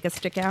like take a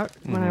stick out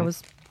when I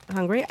was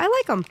hungry. I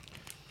like them.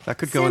 That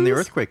could go in the Sims.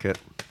 earthquake kit.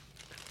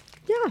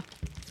 Yeah,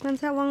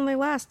 depends how long they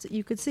last.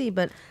 You could see,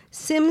 but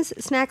Sims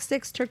snack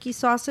sticks, turkey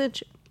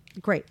sausage,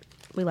 great.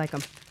 We like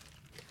them.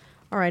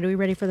 All right, are we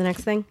ready for the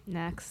next thing?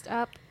 Next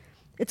up,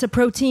 It's a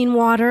protein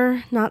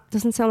water.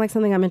 Doesn't sound like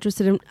something I'm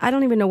interested in. I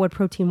don't even know what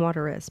protein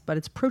water is, but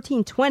it's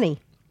protein 20.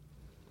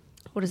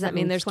 What does does that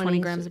mean there's 20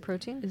 grams of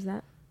protein? Is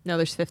that? No,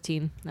 there's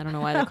 15. I don't know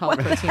why they call it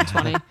protein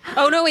 20.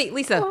 Oh, no, wait,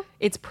 Lisa.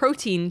 It's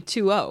protein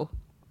 20.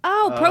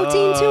 Oh,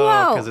 Protein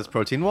 2O. Because it's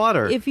protein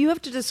water. If you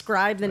have to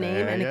describe the name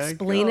There and you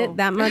explain go. it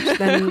that much,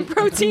 then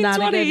Protein it's not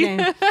 20. a good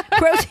name.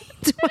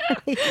 Protein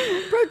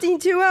 20. Protein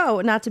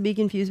 2O, not to be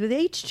confused with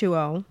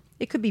H2O.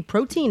 It could be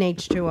protein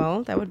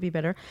H2O. That would be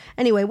better.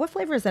 Anyway, what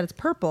flavor is that? It's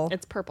purple.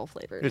 It's purple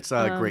flavored. it's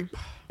grape.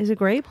 Is it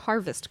grape?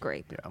 harvest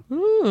grape.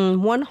 Yeah.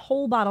 One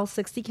whole bottle,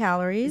 60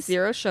 calories.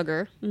 Zero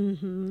sugar.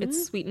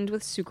 It's sweetened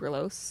with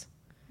sucralose.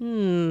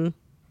 It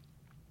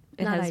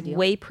Not has ideal.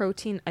 whey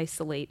protein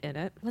isolate in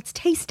it. Let's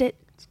taste it.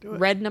 Let's do it.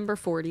 Red number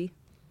 40.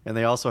 And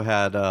they also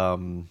had a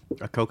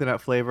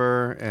coconut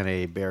flavor and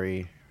a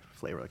berry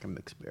flavor, like a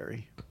mixed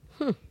berry.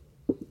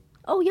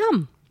 Oh,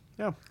 yum.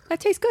 Yeah. That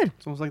tastes good.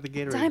 It's almost like the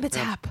Gatorade.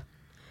 Dimetapp.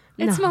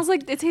 It No. smells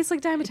like, it tastes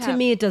like Dimetapp. To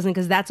me, it doesn't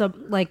because that's a,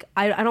 like,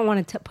 I don't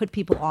want to put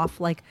people off.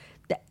 Like,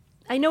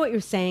 I know what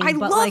you're saying. I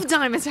but love like,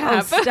 Dimetapp.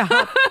 Oh, stop.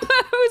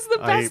 It was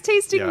the best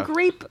tasting yeah.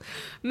 grape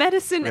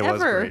medicine It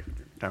was ever. great.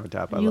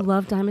 Dimetapp. You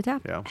love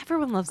Dimetapp? Yeah.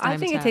 Everyone loves Dimetapp. I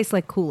think it tastes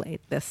like Kool-Aid,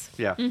 this.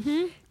 Yeah.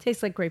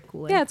 Tastes like grape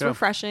Kool-Aid. Yeah, it's Yeah.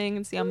 refreshing.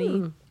 It's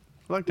yummy.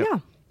 I liked it. Yeah.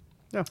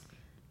 Yeah.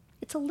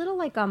 It's a little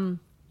like a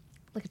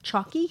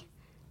chalky.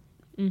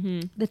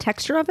 The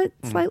texture of it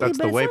slightly, That's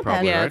but the it's whey not probably,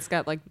 bad. Yeah, right? it's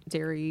got like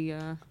dairy.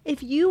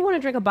 If you want to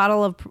drink a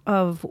bottle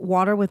of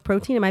water with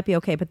protein, it might be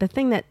okay. But the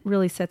thing that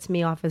really sets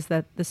me off is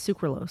that the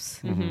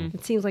sucralose.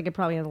 It seems like it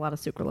probably has a lot of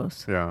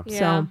sucralose. Yeah.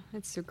 Yeah,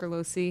 it's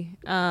sucralosey.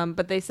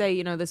 But they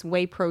say, this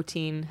whey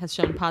protein has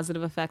shown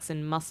positive effects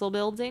in muscle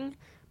building,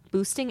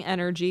 boosting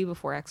energy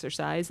before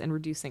exercise, and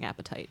reducing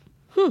appetite.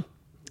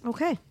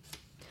 Okay.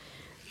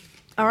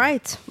 All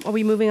right. Are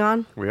we moving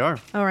on? We are.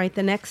 All right.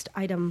 The next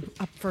item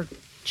up for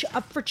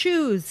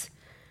choose.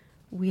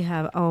 We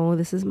have,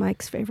 this is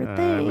Mike's favorite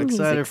thing. I'm He's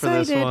excited for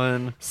this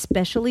one.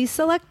 Specially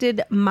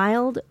selected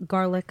mild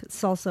garlic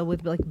salsa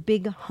with like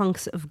big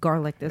hunks of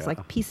garlic. There's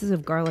like pieces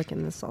of garlic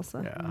in this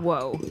salsa. Yeah.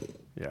 Whoa.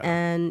 Yeah.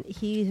 And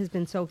he has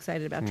been so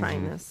excited about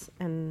trying this.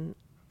 And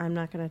I'm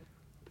not going to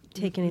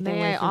take anything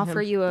away May I from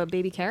offer him. you a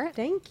baby carrot?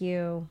 Thank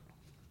you.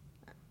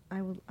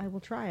 I will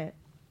try it.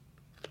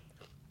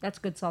 That's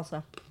good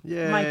salsa.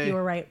 Yay. Mike, you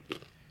were right.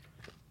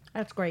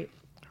 That's great.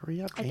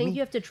 Hurry up, I Jamie. think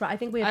you have to try. I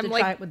think we have I'm to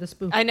like- try it with the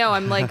spoon. I know.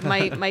 I'm like,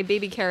 my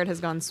baby carrot has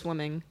gone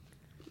swimming.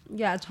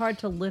 Yeah, it's hard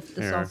to lift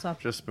the Here, salsa.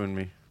 just spoon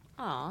me.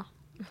 Aw.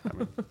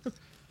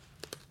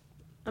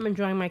 I'm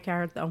enjoying my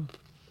carrot though.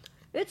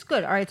 It's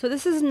good. All right, so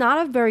this is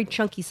not a very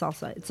chunky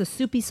salsa. It's a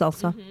soupy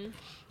salsa.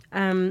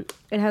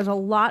 It has a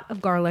lot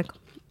of garlic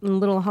and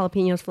little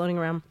jalapenos floating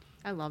around,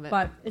 I love it.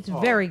 but it's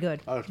very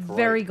good. that's great.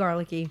 Very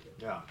garlicky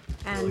Yeah.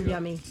 and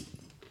yummy.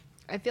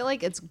 I feel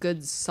like it's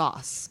good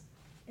sauce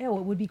Yeah,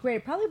 it would be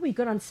great. Probably be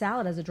good on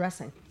salad as a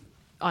dressing.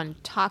 on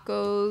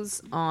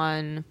tacos,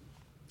 on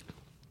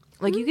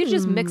like you could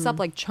just mix up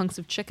like chunks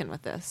of chicken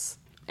with this,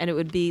 and it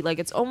would be like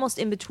it's almost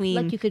in between.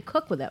 Like you could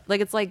cook with it.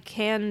 Like it's like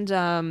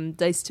canned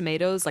diced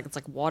tomatoes. Like it's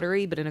like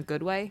watery, but in a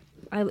good way.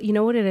 You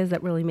know what it is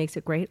that really makes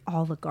it great?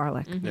 All the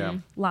garlic. Yeah.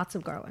 Lots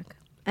of garlic.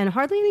 And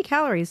hardly any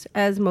calories,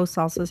 as most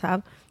salsas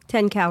have.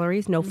 10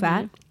 calories, no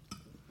fat.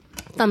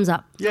 Thumbs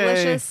up. Yay.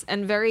 Delicious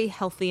and very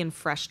healthy and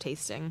fresh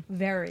tasting.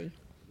 Very.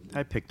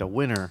 I picked a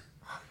winner.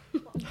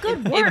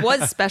 Good work. It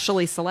was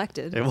specially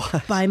selected. It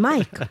was. By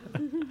Mike.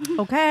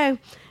 Okay.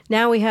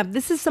 Now we have,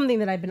 this is something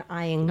that I've been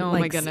eyeing. Oh,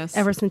 my goodness.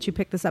 Ever since you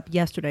picked this up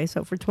yesterday,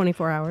 so for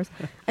 24 hours.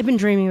 I've been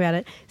dreaming about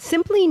it.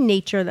 Simply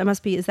Nature,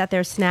 is that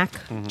their snack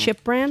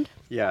chip brand?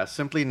 Yeah,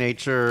 Simply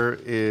Nature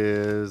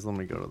is. Let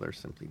me go to their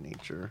Simply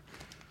Nature.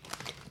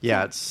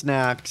 Yeah, it's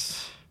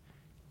snacks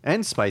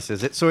and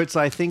spices.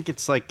 I think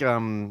it's like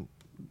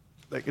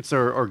it's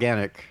their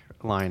organic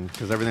line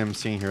because everything I'm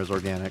seeing here is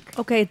organic.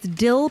 Okay, it's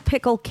dill,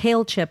 pickle,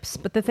 kale chips.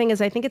 But the thing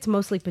is, I think it's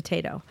mostly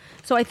potato.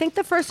 So I think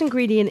the first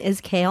ingredient is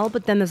kale,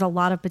 but then there's a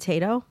lot of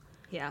potato.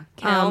 Yeah.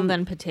 Kale,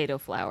 then potato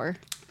flour,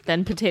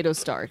 then potato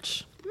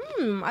starch.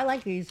 I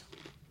like these.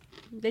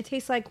 They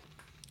taste like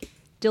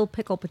dill,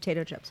 pickle,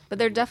 potato chips. But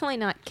they're definitely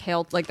not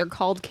kale. Like they're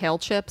called kale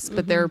chips,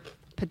 but they're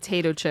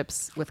potato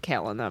chips with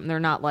kale in them. They're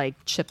not like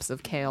chips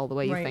of kale the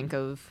way you Right. think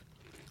of.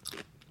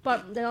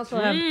 But they also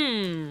have...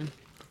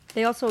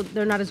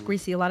 They're not as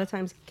greasy. A lot of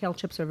times kale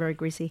chips are very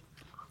greasy.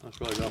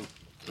 That's really dumb.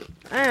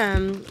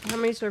 How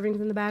many servings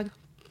in the bag?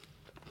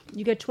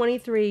 You get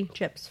 23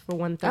 chips for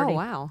 130. Oh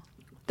wow,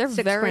 they're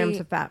 6 very grams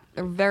of fat.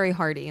 They're very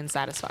hearty and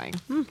satisfying.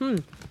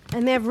 And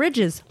they have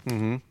ridges.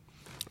 Mm-hmm.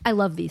 I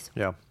love these.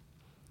 Yeah.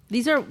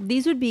 These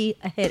would be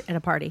a hit at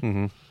a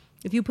party.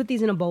 If you put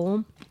these in a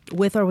bowl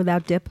with or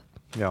without dip,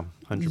 Yeah.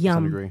 100%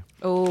 Yum. agree.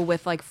 Oh,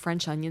 with like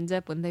French onion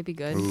dip, wouldn't they be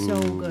good? so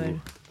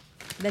good.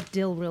 That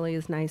dill really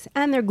is nice.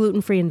 And they're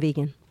gluten-free and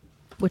vegan,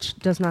 which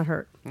does not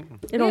hurt.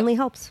 It Yeah. only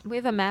helps. We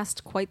have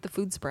amassed quite the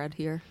food spread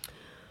here.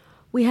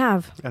 We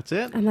have. That's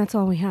it? And that's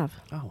all we have.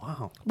 Oh,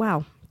 wow.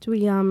 Wow. Do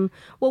we well,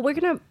 we're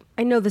going to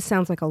I know this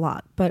sounds like a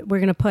lot, but we're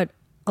going to put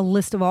a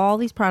list of all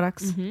these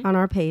products on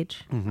our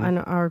page, on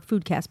our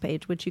Foodcast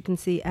page, which you can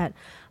see at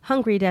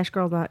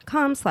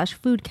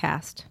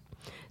hungry-girl.com/foodcast.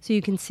 So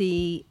you can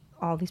see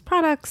all these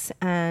products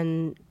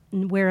and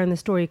where in the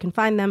store you can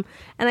find them.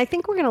 And I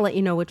think we're going to let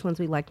you know which ones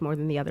we liked more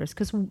than the others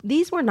because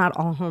these were not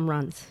all home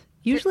runs.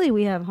 Usually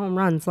we have home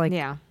runs like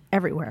Yeah.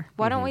 everywhere.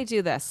 Why don't we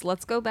do this?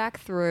 Let's go back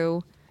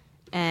through,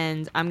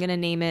 and I'm going to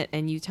name it,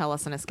 and you tell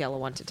us on a scale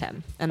of 1 to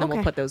 10. And then we'll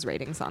Okay. put those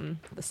ratings on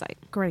the site.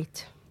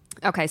 Great.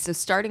 Okay, so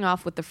starting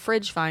off with the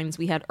fridge finds,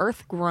 we had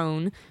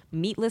earth-grown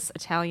meatless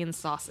Italian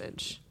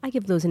sausage. I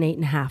give those an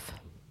 8.5.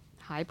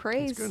 High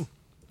praise. good.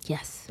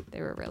 Yes.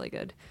 They were really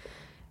good.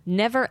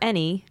 Never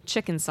Any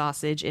chicken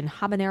sausage in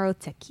habanero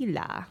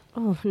tequila.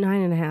 Oh,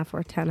 9.5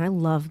 or 10. I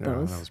love Yeah,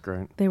 those. that was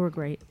great. They were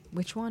great.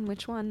 Which one?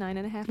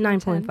 9.5?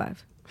 9.5.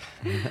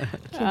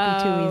 Can't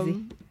be too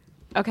easy.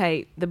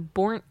 Okay, the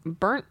burnt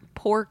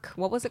pork.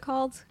 What was it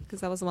called?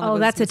 Because that was the one. That Oh, was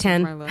that's a missing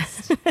 10. from my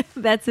list.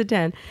 That's a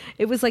 10.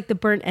 It was like the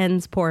burnt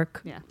ends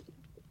pork. Yeah,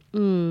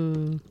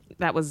 Mm,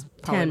 that was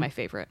probably 10. my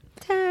favorite.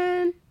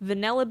 10.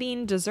 Vanilla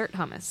bean dessert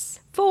hummus.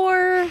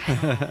 4.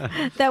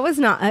 That was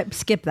not.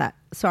 Skip that.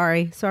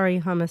 Sorry,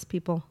 hummus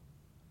people.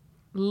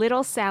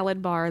 Little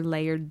salad bar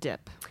layered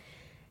dip.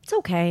 It's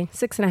okay.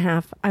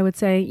 6.5. I would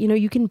say. You know,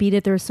 you can beat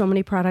it. There are so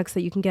many products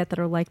that you can get that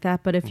are like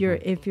that. But if you're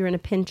in a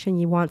pinch and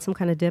you want some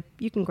kind of dip,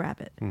 you can grab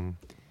it.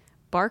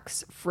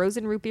 Barks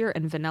frozen root beer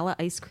and vanilla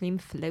ice cream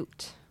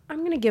float.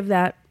 I'm gonna give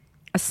that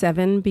a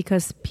 7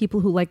 because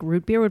people who like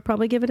root beer would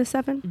probably give it a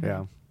 7.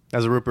 Yeah.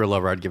 As a root beer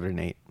lover, I'd give it an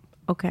 8.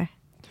 Okay.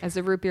 As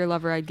a root beer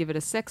lover, I'd give it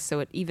a 6, so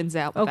it evens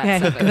out with Okay.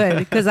 that 7. Good.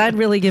 Because I'd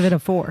really give it a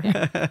 4.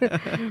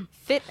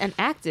 Fit and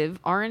active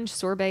orange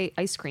sorbet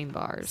ice cream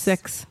bars.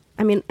 6.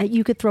 I mean,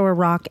 you could throw a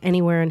rock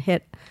anywhere and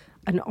hit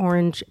an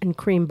orange and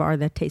cream bar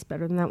that tastes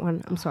better than that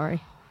one. I'm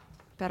sorry.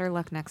 Better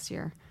luck next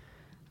year.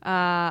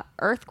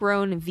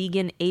 Earth-grown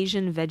vegan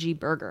Asian veggie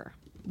burger.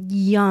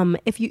 Yum.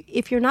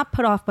 If you're not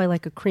put off by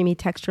like a creamy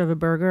texture of a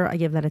burger, I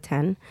give that a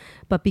 10.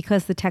 But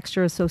because the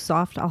texture is so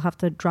soft, I'll have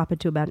to drop it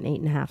to about an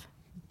 8.5.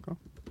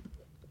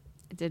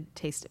 It did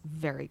taste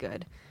very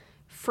good.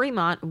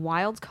 Fremont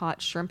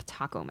wild-caught shrimp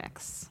taco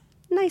mix.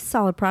 Nice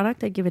solid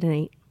product. I'd give it an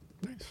 8.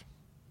 Nice.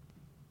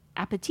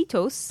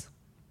 Appetitos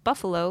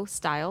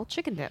buffalo-style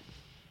chicken dip.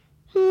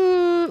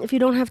 If you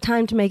don't have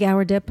time to make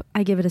our dip,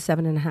 I give it a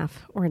 7.5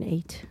 or an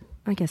 8.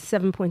 I guess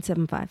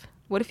 7.75.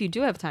 What if you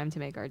do have time to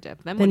make our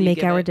dip? Then what Then do you make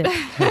give our it? dip.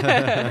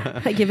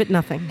 I give it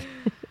nothing.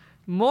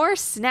 More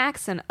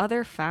snacks and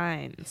other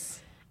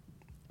finds.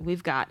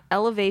 We've got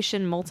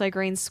Elevation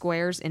multigrain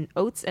squares in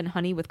oats and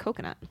honey with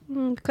coconut.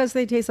 Because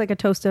they taste like a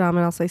toasted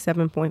almond, I'll say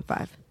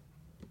 7.5.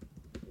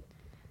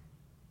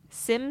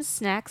 Sims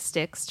snack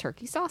sticks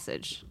turkey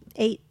sausage.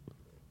 8.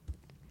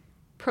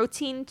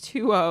 Protein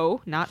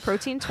 2.0, not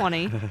Protein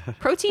 20.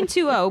 Protein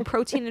 2.0,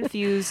 protein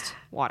infused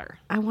water.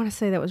 I want to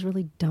say that was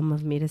really dumb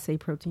of me to say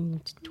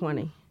protein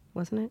 20,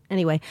 wasn't it?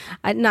 Anyway,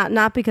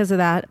 not because of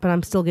that, but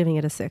I'm still giving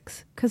it a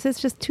 6 because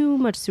it's just too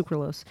much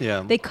sucralose.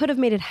 Yeah. They could have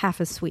made it half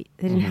as sweet.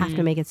 They didn't have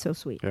to make it so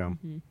sweet. Yeah.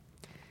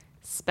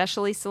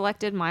 Specially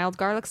selected mild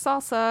garlic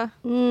salsa.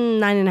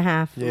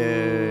 9.5.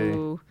 Yay.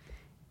 Ooh.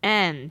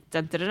 And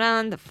dun, dun, dun,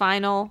 dun, the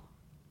final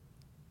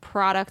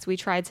product we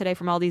tried today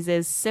from Aldi's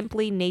is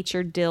Simply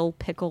Nature Dill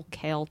Pickle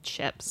Kale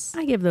Chips.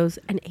 I give those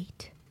an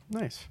 8.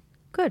 Nice.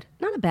 Good.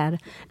 Not a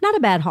bad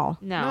haul.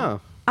 No.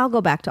 No. I'll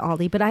go back to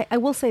Aldi, but I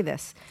will say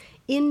this.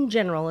 In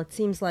general, it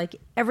seems like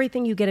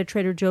everything you get at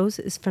Trader Joe's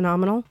is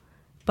phenomenal,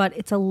 but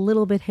it's a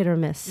little bit hit or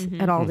miss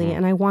at Aldi.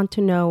 And I want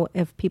to know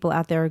if people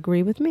out there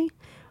agree with me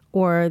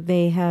or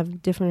they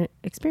have different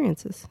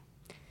experiences.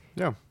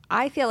 Yeah.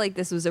 I feel like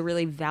this was a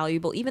really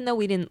valuable, even though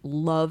we didn't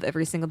love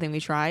every single thing we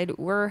tried,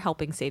 we're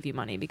helping save you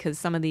money because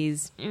some of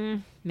these,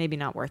 maybe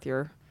not worth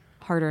your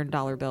hard-earned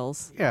dollar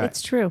bills. Yeah.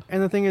 It's true.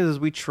 And the thing is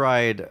we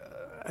tried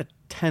a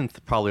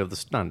 10th probably of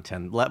the, not a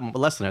 10,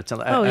 less than a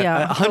 10th, Oh,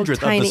 yeah. a 100th of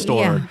Tiny- the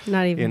store. yeah,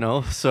 not even. You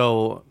know,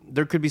 so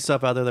there could be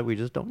stuff out there that we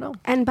just don't know.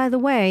 And by the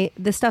way,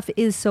 the stuff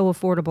is so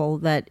affordable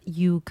that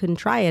you can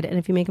try it. And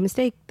if you make a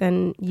mistake,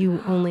 then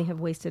you only have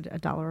wasted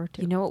 $1 or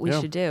 2. You know what we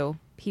Yeah. should do?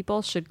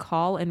 People should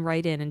call and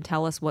write in and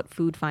tell us what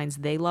food finds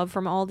they love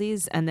from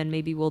Aldi's, and then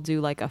maybe we'll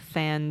do like a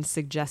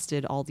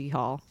fan-suggested Aldi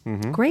haul.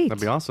 Great.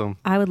 That'd be awesome.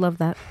 I would love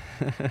that.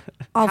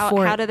 All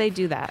for How it. do they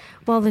do that?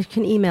 Well, they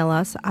can email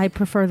us. I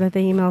prefer that they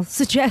email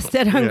suggest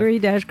at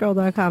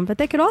hungry-girl.com, but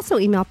they could also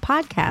email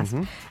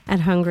podcast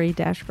at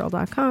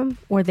hungry-girl.com,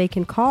 or they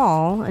can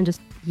call and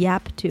just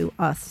yap to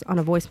us on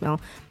a voicemail.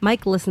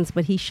 Mike listens,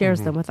 but he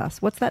shares them with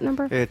us. What's that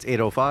number? It's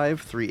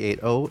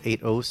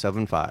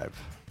 805-380-8075.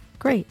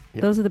 Great.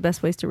 Yep. Those are the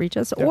best ways to reach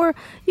us. Or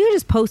you can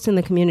just post in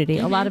the community.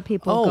 A lot of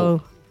people Oh.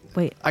 go,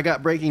 wait, I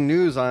got breaking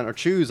news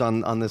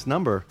on this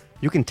number.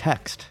 You can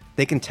text.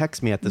 They can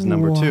text me at this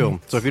number too.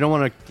 What? So if you don't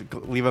want to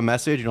leave a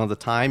message, you don't have the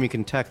time, you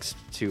can text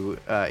to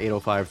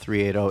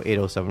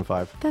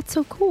 805-380-8075. that's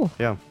so cool.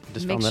 Yeah,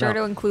 just Make found that sure out.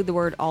 to include the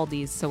word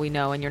Aldi's so we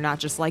know, and you're not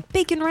just like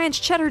bacon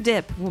ranch cheddar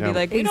dip. We'll Yeah. be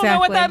like, we don't know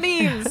what that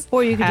Exactly. means.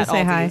 Or you could At just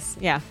say hi. Aldi's.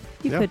 Yeah.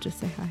 You Yeah. could just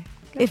say hi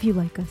if you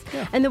like us.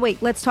 Yeah. And then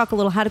wait, let's talk a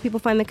little. How do people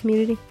find the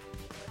community?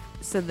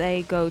 So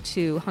they go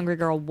to Hungry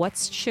Girl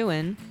What's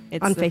Chewin'.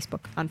 It's On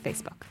Facebook. On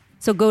Facebook.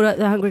 So go to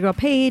the Hungry Girl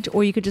page,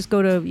 or you could just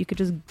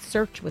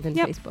search within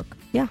Yep. Facebook.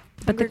 Yeah,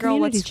 Hungry Girl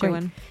What's community's great.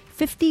 Chewin'.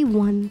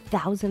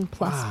 51,000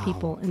 plus Wow.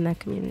 people in that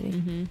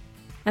community.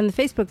 And the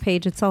Facebook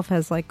page itself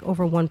has like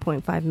over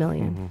 1.5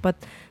 million, but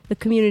the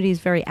community is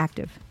very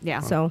active. Yeah.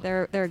 So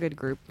they're a good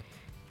group.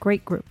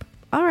 great group.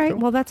 All right. Cool.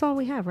 Well, that's all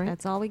we have, right?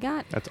 That's all we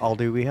got. That's all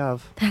do we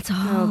have. That's all.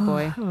 Oh,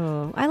 boy.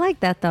 Oh, I like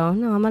that though.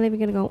 No, I'm not even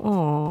going to go,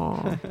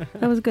 oh,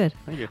 that was good.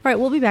 Thank you. All right.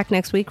 We'll be back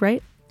next week,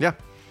 right? Yeah.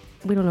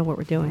 We don't know what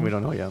we're doing. We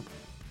don't know yet.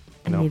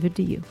 And No. neither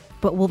do you.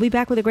 But we'll be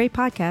back with a great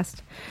podcast.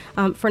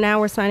 For now,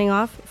 we're signing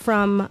off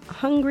from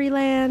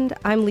Hungryland.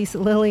 I'm Lisa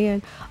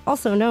Lillian,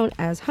 also known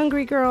as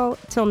Hungry Girl.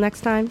 Till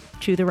next time,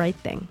 chew the right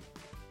thing.